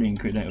stronghold and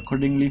create them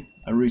accordingly.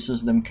 I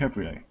research them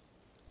carefully.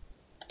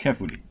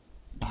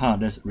 Aha,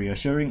 that's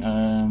reassuring.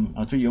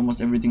 I'll tell you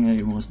almost everything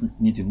you must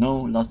need to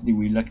know. Lastly,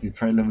 we like to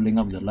try leveling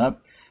up the lab.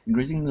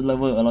 Increasing the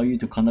level allow you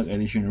to conduct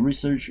additional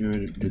research or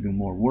to do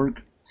more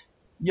work.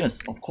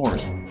 Yes, of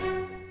course.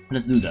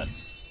 Let's do that.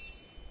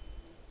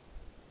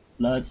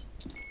 Let's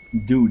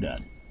do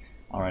that.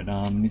 Alright,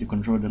 need to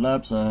control the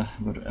labs. Go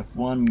to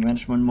F1,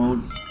 management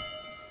mode,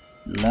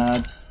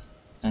 labs,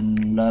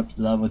 and labs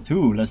level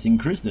 2. Let's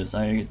increase this.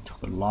 I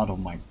took a lot of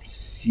my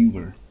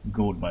silver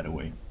gold, by the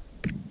way.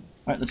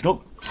 Alright, let's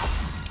go.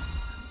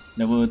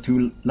 Level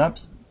 2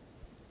 labs.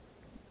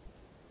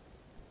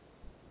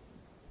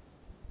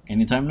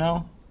 Anytime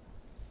now.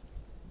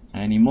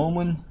 Any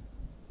moment.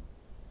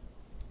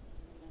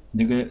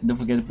 Don't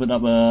forget to put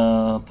up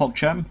a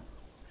PogChamp.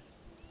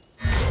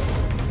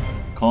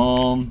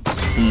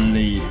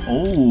 Complete.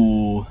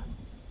 Oh,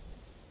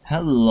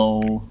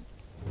 hello.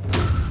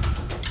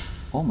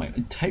 Oh my,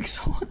 it takes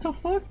what the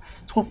fuck?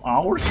 12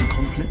 hours to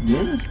complete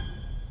this?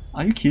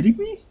 Are you kidding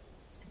me?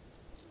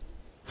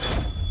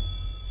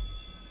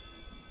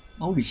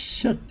 Holy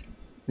shit,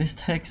 this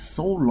takes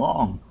so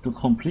long to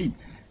complete.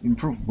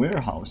 Improve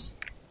warehouse.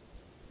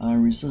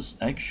 Research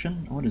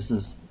action. What is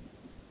this?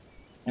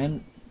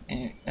 And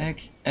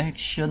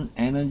action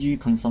energy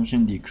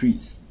consumption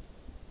decrease.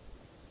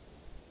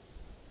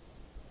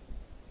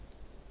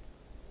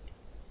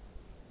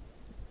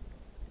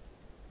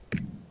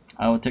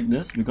 I will take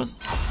this because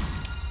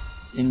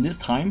in this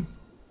time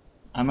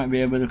I might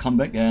be able to come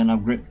back and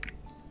upgrade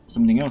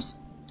something else.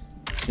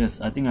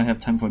 Yes, I think I have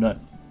time for that.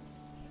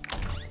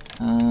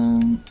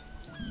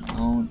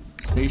 Now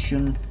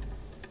station.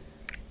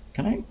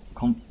 Can I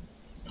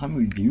time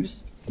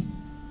reduce?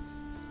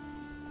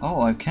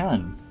 Oh, I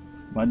can,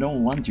 but I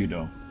don't want to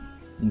though.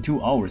 In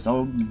 2 hours,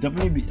 I'll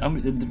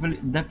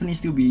definitely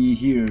still be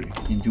here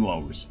in 2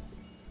 hours.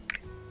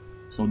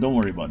 So don't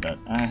worry about that.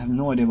 I have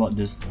no idea about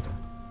this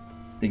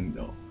thing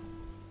though.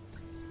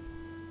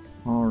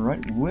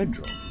 Alright,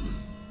 wardrobe.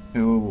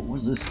 Hey,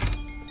 what's this?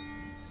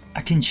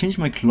 I can change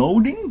my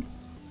clothing?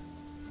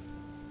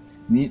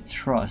 Need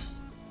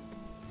trust.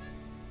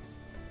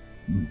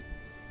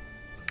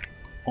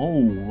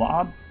 Oh,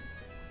 what?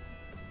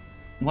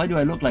 Why do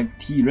I look like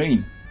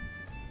T-Rain?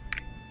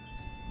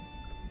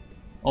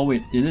 Oh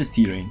wait, it is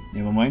T-Rain.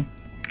 Never mind.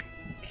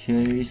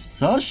 Okay,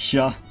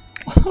 Sasha.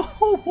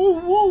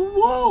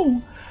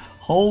 Whoa.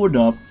 Hold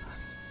up.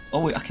 Oh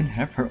wait, I can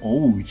have her.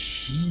 Oh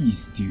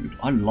jeez, dude,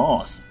 I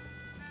lost.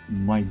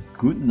 My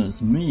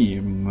goodness me,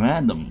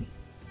 madam.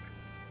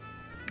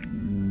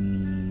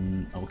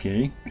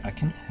 Okay, I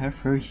can have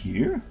her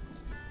here?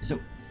 So,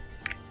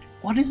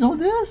 what is all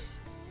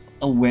this?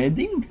 A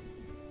wedding?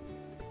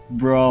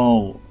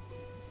 Bro,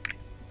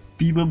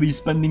 people be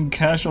spending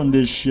cash on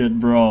this shit,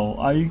 bro.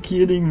 Are you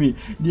kidding me?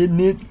 They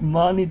need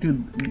money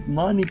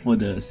for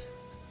this.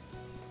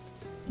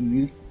 If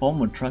you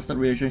form a trusted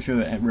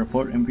relationship and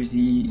report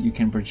NPC, you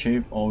can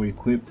purchase or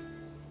equip.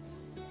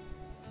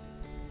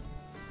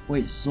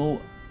 Wait,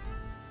 so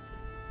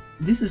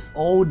this is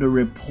all the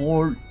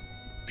report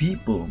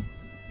people.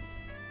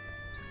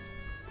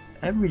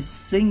 Every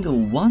single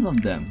one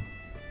of them.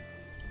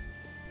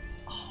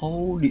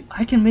 Holy,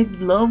 I can make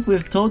love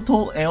with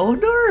Total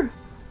Elder?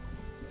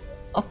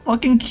 A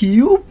fucking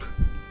cube?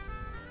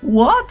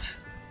 What?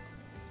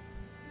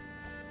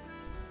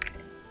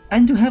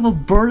 And to have a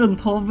bird on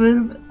top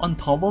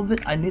of it,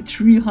 I need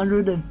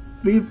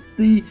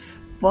 350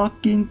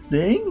 fucking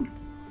thing?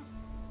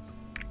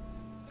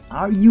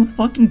 Are you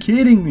fucking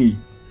kidding me?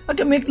 I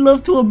can make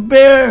love to a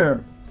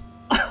bear!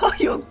 Are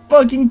you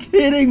fucking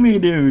kidding me,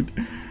 dude?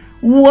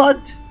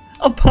 What?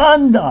 A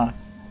panda?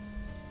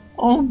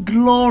 Oh,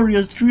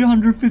 glorious!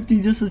 350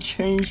 just a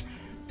change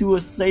to a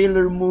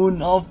Sailor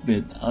Moon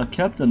outfit, a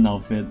captain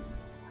outfit.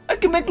 I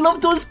can make love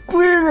to a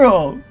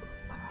squirrel!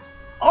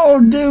 Oh,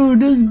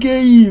 dude, this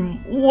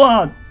game!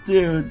 What,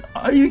 dude?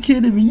 Are you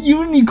kidding me?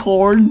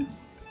 Unicorn!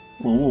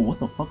 Whoa, whoa, what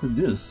the fuck is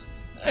this?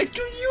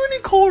 Actual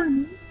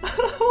unicorn!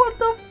 What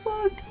the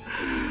fuck?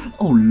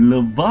 Oh,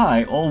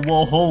 Levi! Oh,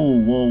 whoa, whoa,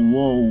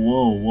 whoa,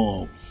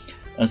 whoa,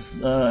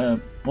 whoa.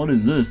 What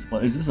is this?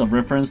 Is this a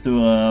reference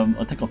to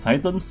Attack of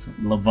Titans?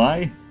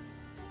 Levi?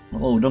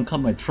 Oh, don't cut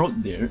my throat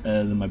there,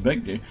 my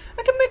back there.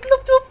 I can make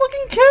love to a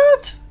fucking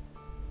cat!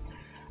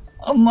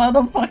 A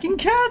motherfucking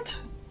cat!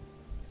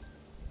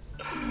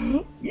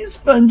 You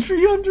spent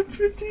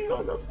 350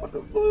 on a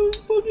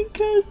motherfucking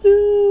cat,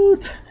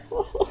 dude!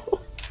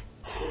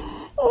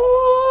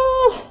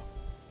 Oh.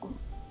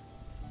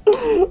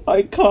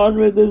 I can't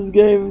with this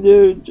game,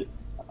 dude.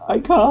 I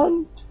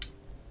can't.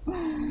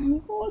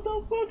 What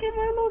the fuck am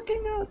I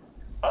looking at?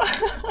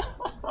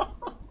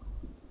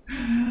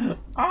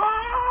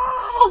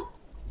 Ah!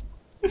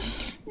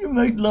 You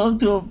make love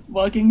to a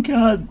fucking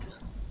cat.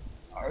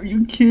 Are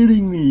you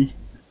kidding me?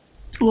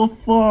 To a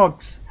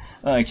fox.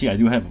 Actually, I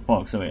do have a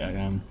fox. So wait, I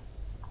am.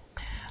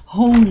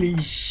 Holy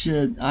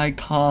shit! I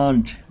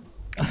can't.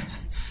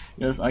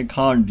 Yes, I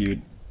can't,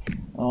 dude.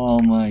 Oh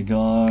my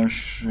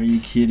gosh! Are you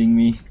kidding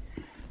me?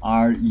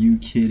 Are you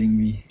kidding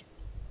me?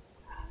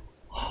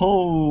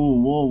 Oh,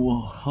 whoa,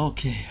 whoa.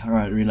 Okay,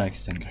 alright,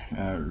 relax, Taanker.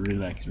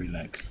 Relax.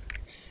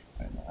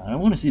 Right, I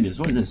want to see this.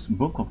 What is this?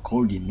 Book of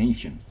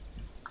Coordination.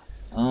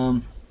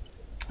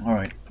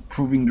 Alright.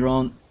 Proving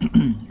ground.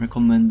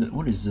 Recommended.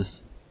 What is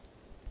this?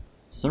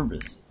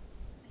 Service.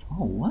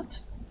 Oh, what?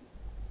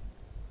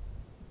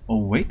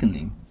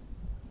 Awakening.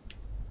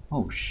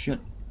 Oh, shit.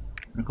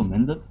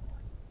 Recommended?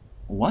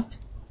 What?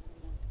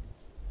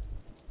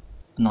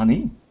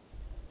 Nani?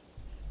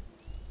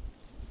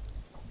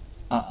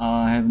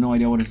 I have no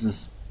idea what is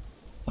this.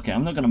 Okay,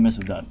 I'm not gonna mess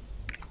with that.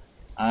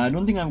 I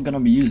don't think I'm gonna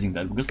be using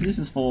that because this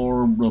is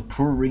for the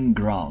proving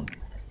ground.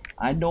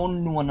 I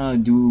don't wanna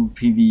do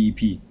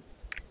PvP.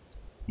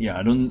 Yeah,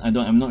 I'm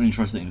not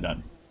interested in that.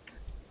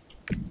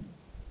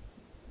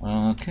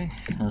 Okay,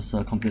 let's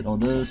complete all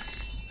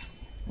this.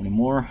 Any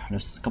more?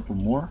 There's a couple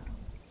more.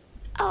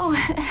 Oh,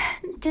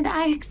 did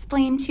I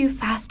explain too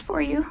fast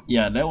for you?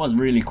 Yeah, that was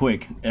really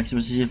quick,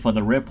 especially for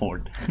the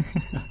report.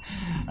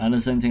 I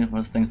understand.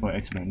 Thanks for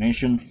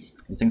explanation.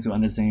 Thanks for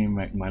understanding,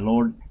 my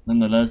lord.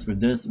 Nonetheless,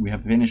 with this, we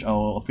have finished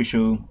our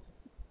official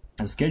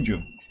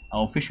schedule.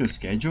 Our official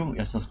schedule,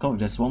 yes, of course.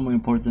 There's one more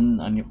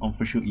important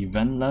unofficial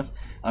event left.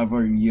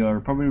 However,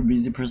 you're probably a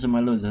busy person,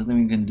 my lord. There's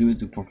nothing we can do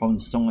to perform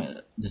the song.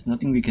 There's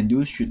nothing we can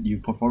do should you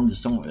perform the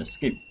song of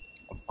escape.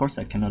 Of course,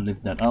 I cannot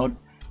leave that out.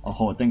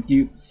 Oh, thank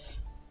you.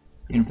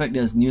 In fact,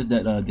 there's news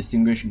that a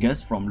distinguished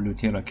guest from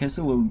Lutera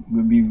Castle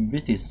will be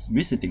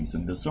visiting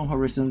soon. The Stronghold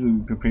residents will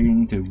be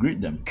preparing to greet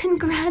them.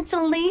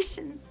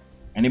 Congratulations!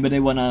 Anybody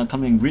wanna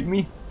come and greet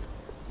me?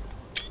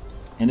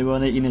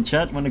 Anybody in the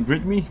chat wanna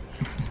greet me?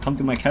 Come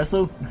to my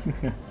castle?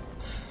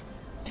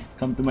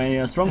 Come to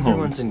my stronghold.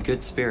 Everyone's in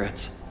good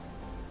spirits.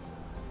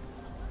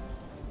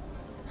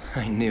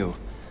 I knew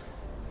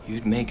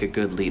you'd make a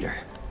good leader.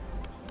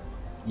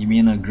 You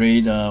mean a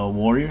great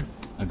warrior?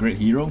 A great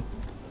hero?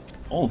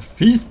 Oh,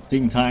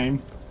 feasting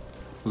time!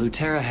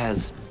 Lutera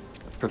has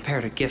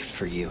prepared a gift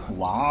for you.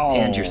 Wow!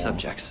 And your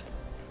subjects.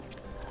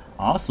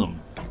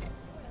 Awesome!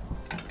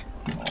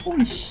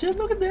 Holy shit,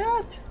 look at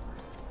that!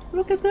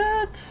 Look at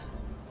that!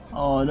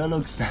 Oh, that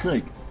looks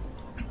sick.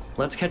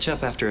 Let's catch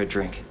up after a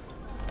drink.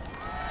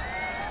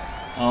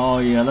 Oh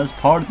yeah, let's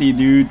party,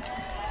 dude.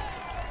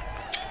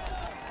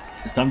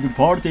 It's time to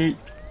party.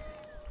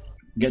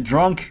 Get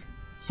drunk,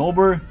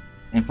 sober,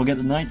 and forget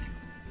the night.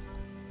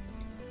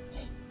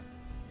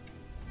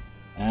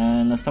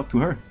 And let's talk to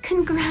her.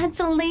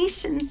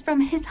 Congratulations from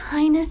His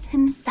Highness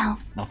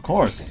himself. Of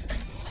course.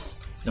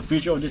 The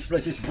future of this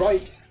place is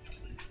bright.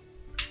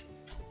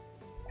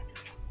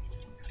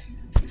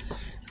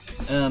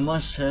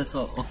 much has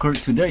occurred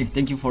today.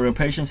 Thank you for your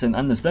patience and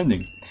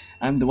understanding.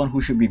 I'm the one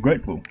who should be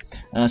grateful.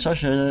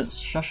 Such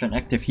an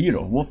active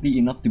hero, worthy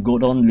enough to go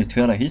down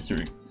literary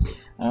history.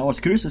 I was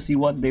curious to see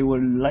what they were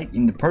like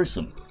in the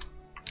person.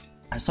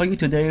 I saw you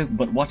today,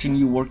 but watching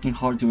you working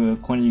hard to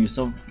acquaint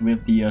yourself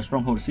with the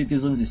Stronghold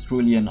citizens is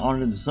truly an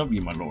honor to serve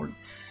you, my lord.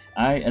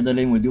 I,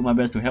 Adeline, will do my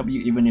best to help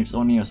you, even if it's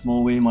only a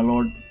small way, my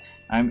lord.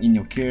 I'm in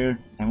your care.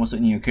 I'm also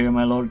in your care,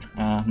 my lord.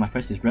 My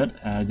face is red.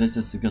 This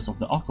is because of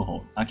the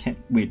alcohol. I can't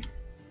wait.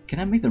 Can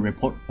I make a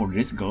report for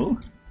this girl?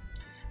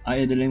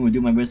 I, Adeline, will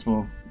do my best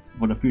for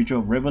the future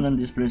of Revenant.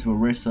 This place will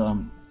rest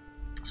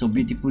so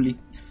beautifully.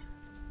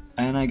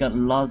 And I got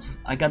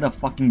a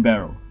fucking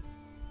barrel.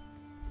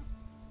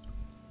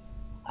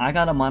 I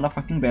got a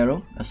motherfucking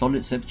barrel, a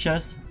solid safe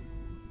chest,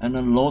 and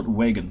a load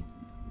wagon.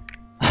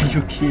 Are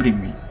you kidding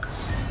me?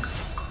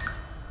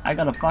 I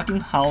got a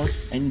fucking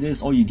house, and this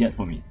is all you get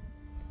for me.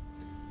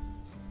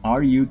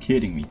 Are you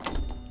kidding me?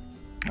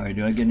 Alright,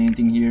 do I get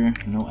anything here?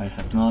 No, I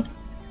have not.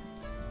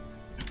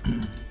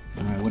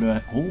 Alright, what do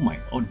I... Oh my...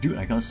 Oh dude,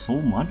 I got so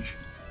much.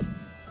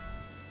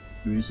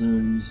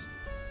 Reserves.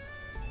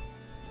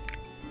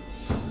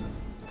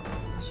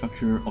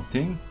 Structure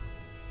obtain.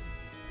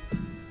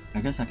 I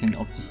guess I can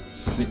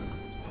just click.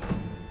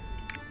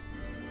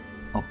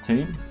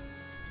 Obtain.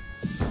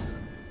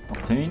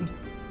 Obtain.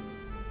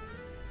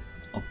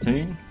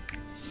 Obtain.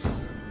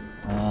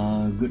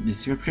 Good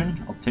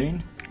description.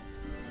 Obtain.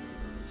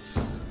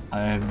 I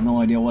have no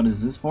idea what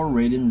is this for.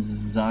 Radiant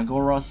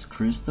Zagoras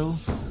crystal.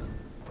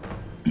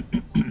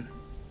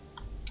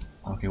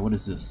 Okay, what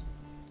is this?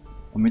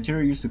 A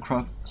material used to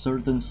craft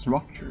certain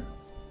structure.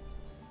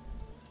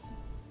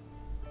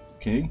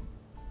 Okay.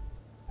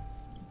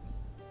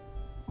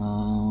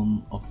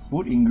 A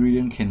food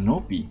ingredient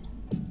canopy.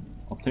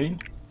 Obtain.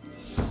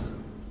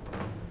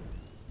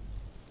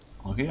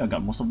 Okay, I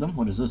got most of them.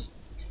 What is this?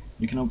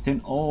 You can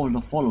obtain all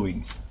the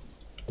followings.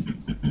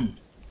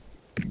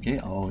 Okay,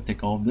 I'll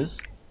take all of this.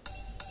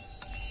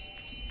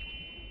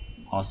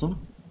 Awesome.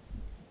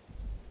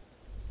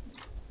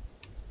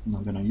 I'm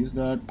not gonna use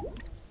that.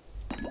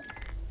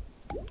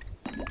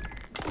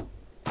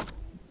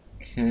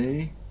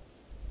 Okay.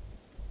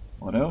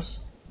 What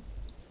else?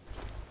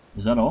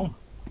 Is that all?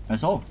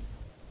 That's all.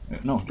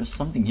 No, there's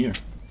something here.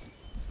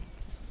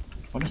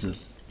 What is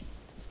this?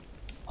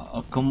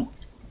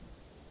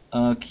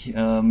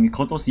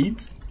 Mikoto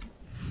seeds?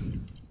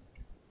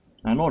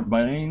 My lord,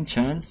 by any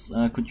chance,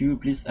 could you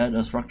please add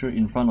a structure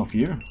in front of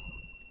here?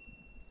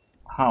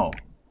 How?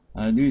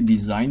 Do you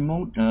design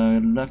mode?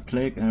 Left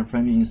click and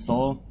friendly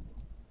install.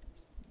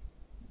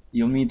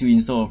 You want me to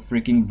install a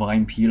freaking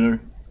vine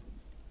peeler?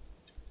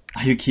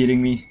 Are you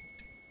kidding me?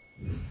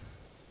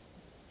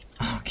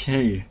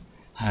 Okay,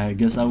 I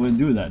guess I will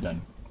do that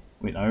then.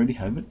 Wait, I already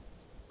have it?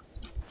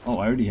 Oh,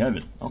 I already have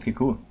it. Okay,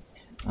 cool.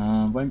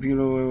 Vine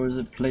peeler, where was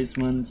it?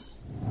 Placements.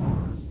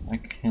 I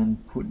can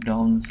put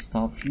down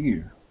stuff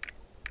here.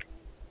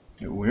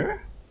 Wait,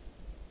 where?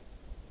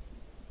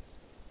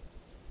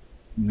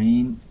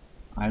 Main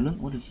island?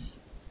 What is this?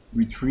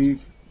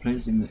 Retrieve,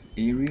 place in the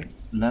area.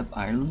 Lab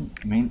island,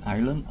 main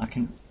island. I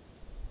can...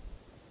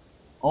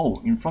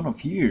 Oh, in front of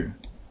here.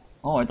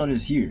 Oh, I thought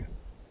it's here.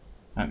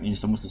 I mean,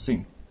 it's almost the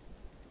same.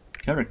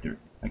 Character.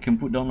 I can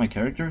put down my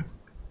character.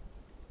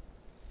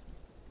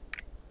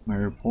 My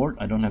report.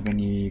 I don't have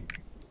any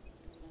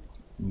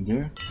in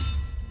there.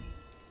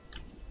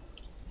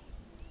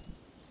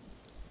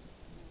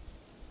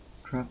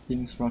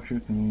 Crafting structure.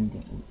 Can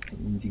you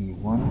anything you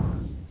want?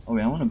 Oh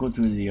wait, I want to go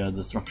to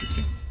the structure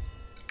thing.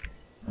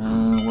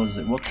 What is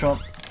it? Workshop.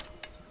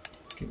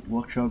 Okay,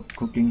 workshop,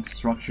 cooking,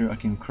 structure. I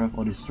can craft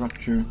all this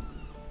structure.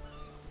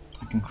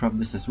 I can craft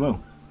this as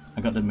well.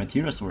 I got the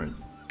materials for it.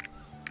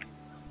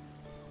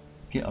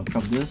 Okay, I'll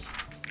craft this.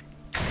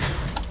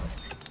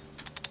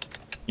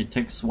 It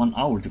takes 1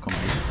 hour to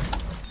complete.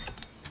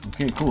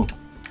 Okay, cool.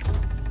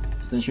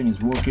 Station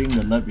is working,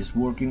 the lab is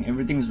working,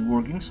 everything is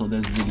working, so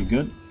that's really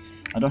good.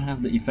 I don't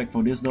have the effect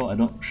for this though. I'm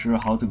not sure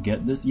how to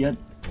get this yet.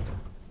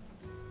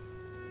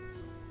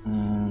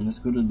 Let's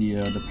go to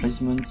the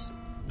placements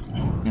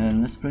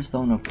and let's place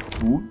down a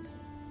food.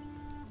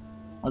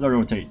 How do I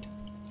rotate?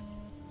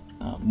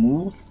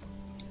 Move,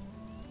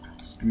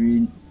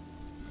 screen,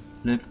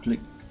 left click.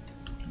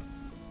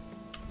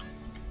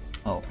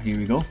 Oh, here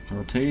we go.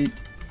 Rotate.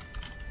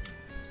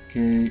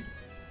 Okay,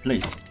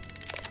 place.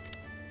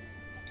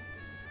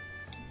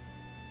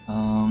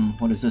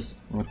 What is this?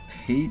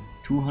 Rotate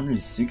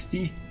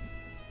 260.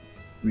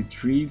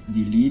 Retrieve,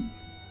 delete,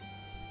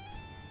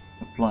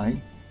 apply.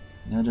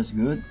 Yeah, that's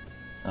good.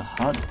 A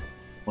hut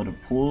for the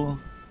pool.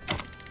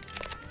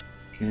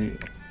 Okay,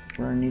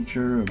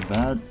 furniture, a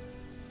bed.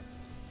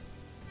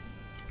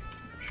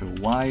 Sure,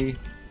 why?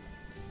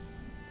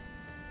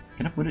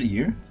 Can I put it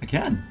here? I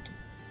can.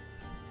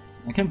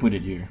 I can put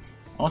it here.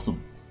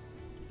 Awesome.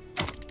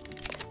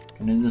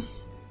 Can I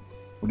just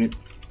put it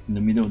in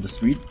the middle of the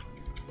street?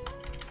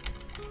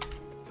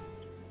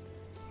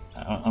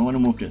 I want to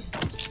move this.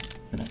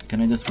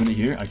 Can I just put it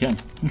here? I can.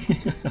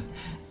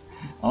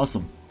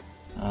 Awesome.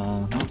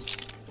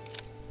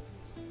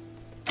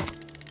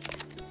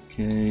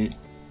 Okay.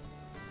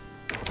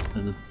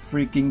 There's a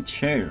freaking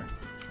chair.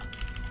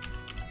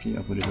 Okay,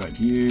 I'll put it right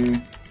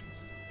here.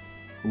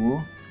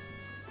 Cool.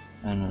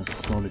 And a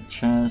solid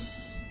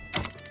chest.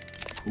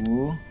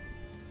 Cool.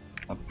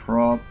 A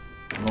prop.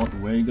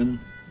 Lord wagon.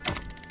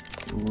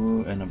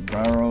 Cool. And a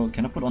barrel.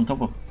 Can I put on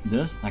top of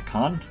this? I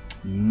can't.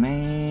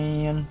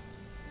 Man.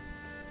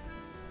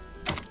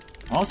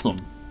 Awesome.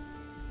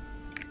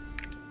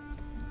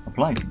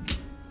 Apply.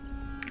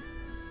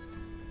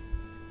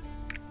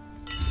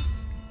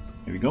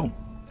 Here we go.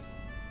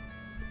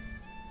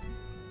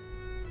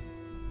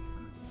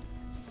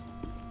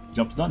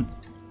 Job's done.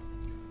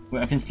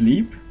 Wait, I can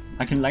sleep?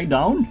 I can lie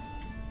down?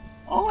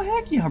 Oh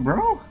heck yeah,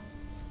 bro!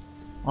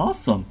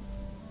 Awesome.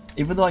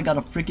 Even though I got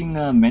a freaking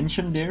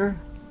mansion there.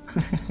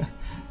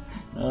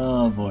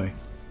 Oh boy.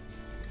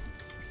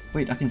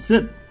 Wait, I can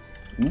sit.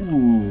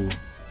 Ooh.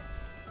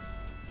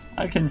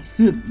 I can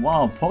sit.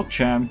 Wow,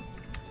 PogChamp.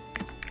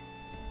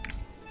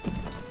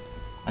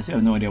 I still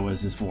have no idea what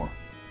this is for.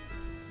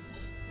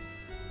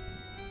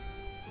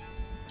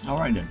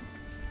 Alright then.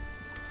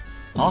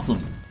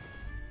 Awesome.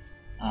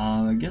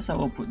 I guess I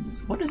will put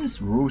this. What is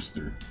this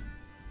roaster?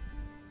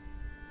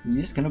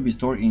 This cannot be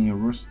stored in your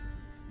roast.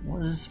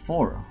 What is this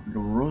for? The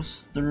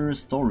roaster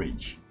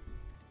storage.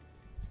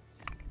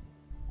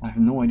 I have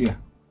no idea.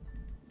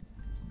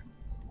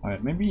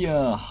 Alright, maybe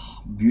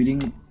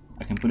building.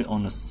 I can put it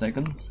on a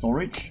second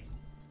storage.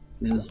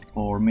 This is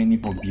for mainly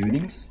for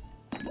buildings.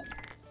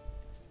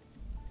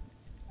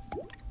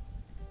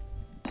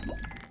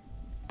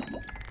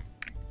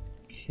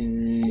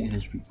 Okay,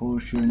 HP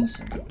potions.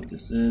 I can put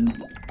this in.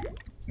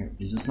 Here,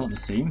 this is not the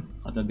same.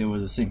 I thought they were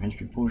the same.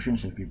 HP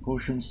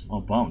potions.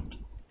 Oh, bound.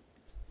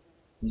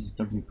 This is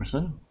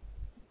 30%.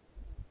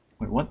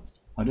 Wait, what?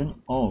 I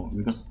didn't. Oh,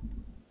 because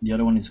the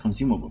other one is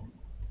consumable.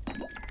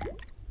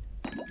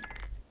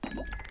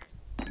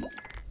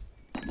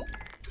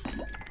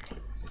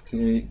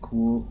 Okay,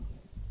 cool.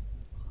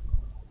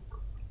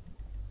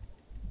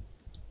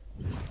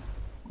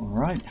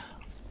 Alright.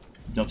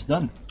 Job's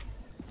done.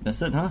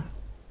 That's it, huh?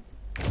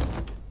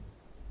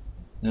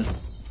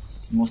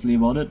 That's mostly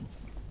about it.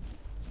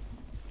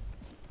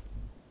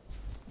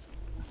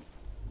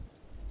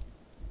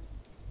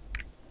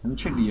 Let me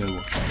check the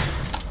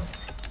workshop.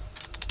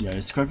 Yeah,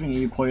 scrapping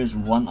requires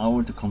 1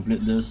 hour to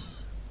complete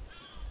this.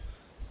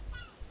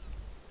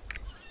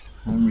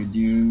 Time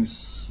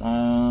reduce.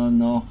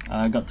 No,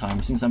 I got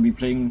time since I'll be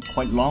playing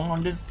quite long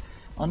on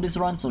this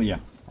run. So yeah,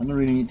 I don't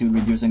really need to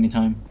reduce any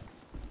time.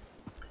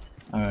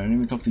 Alright, let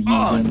me talk to you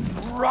again.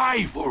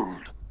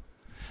 Unrivaled.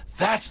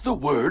 That's the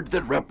word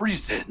that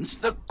represents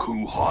the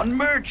Kuhan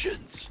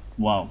merchants.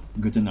 Wow,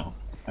 good to know.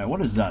 Alright,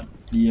 what is that?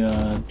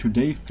 The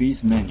today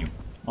feast menu.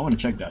 I want to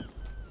check that.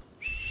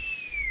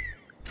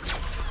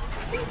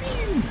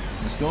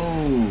 Let's go.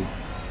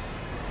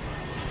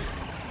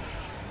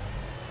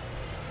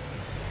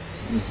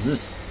 What is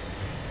this?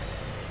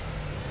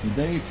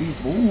 Today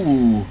feast.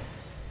 Ooh.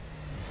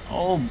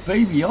 Oh,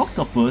 baby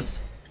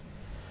octopus.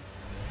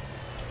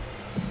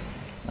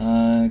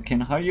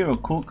 Can hire a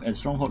cook at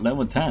Stronghold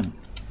level 10.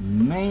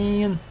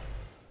 Man.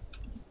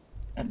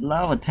 At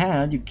level 10?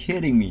 Are you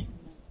kidding me?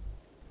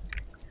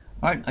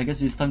 Alright, I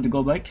guess it's time to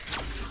go back.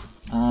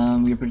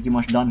 We're pretty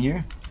much done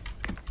here.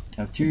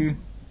 Have two.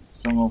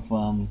 Some of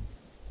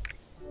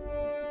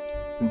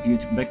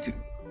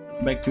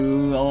back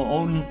to our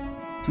own,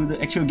 to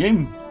the actual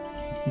game.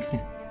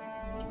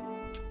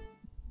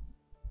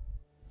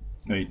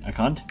 Wait, I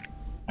can't.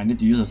 I need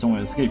to use a song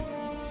of escape.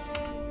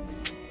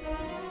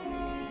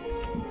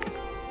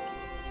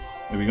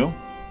 There we go.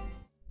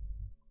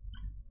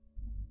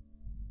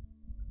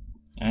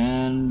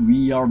 And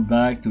we are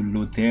back to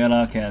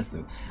Lutera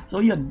Castle. So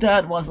yeah,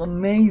 that was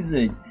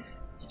amazing.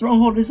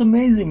 Stronghold is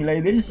amazing,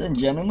 ladies and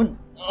gentlemen.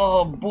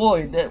 Oh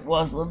boy, that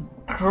was a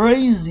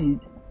crazy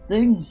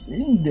things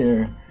in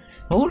there.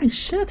 Holy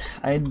shit,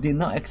 I did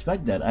not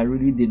expect that. I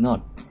really did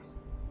not.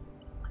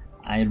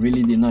 I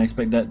really did not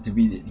expect that to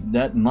be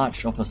that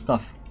much of a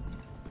stuff.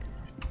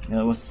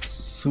 That was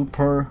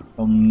super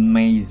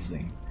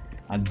amazing.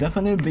 I'll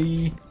definitely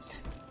be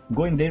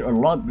going there a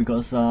lot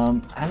because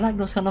I like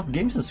those kind of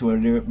games as well,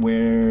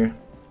 where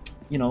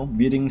you know,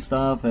 building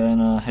stuff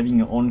and having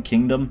your own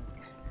kingdom,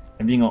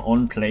 having your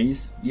own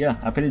place. Yeah,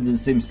 I played The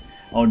Sims.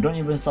 Oh, don't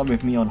even start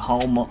with me on how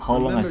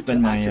long I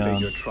spend my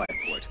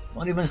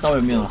don't even start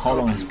with me on how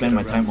long I spend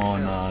my time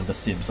on The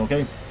Sims.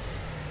 Okay.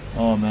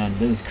 Oh man,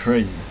 this is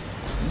crazy.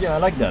 Yeah, I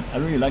like that. I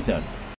really like that.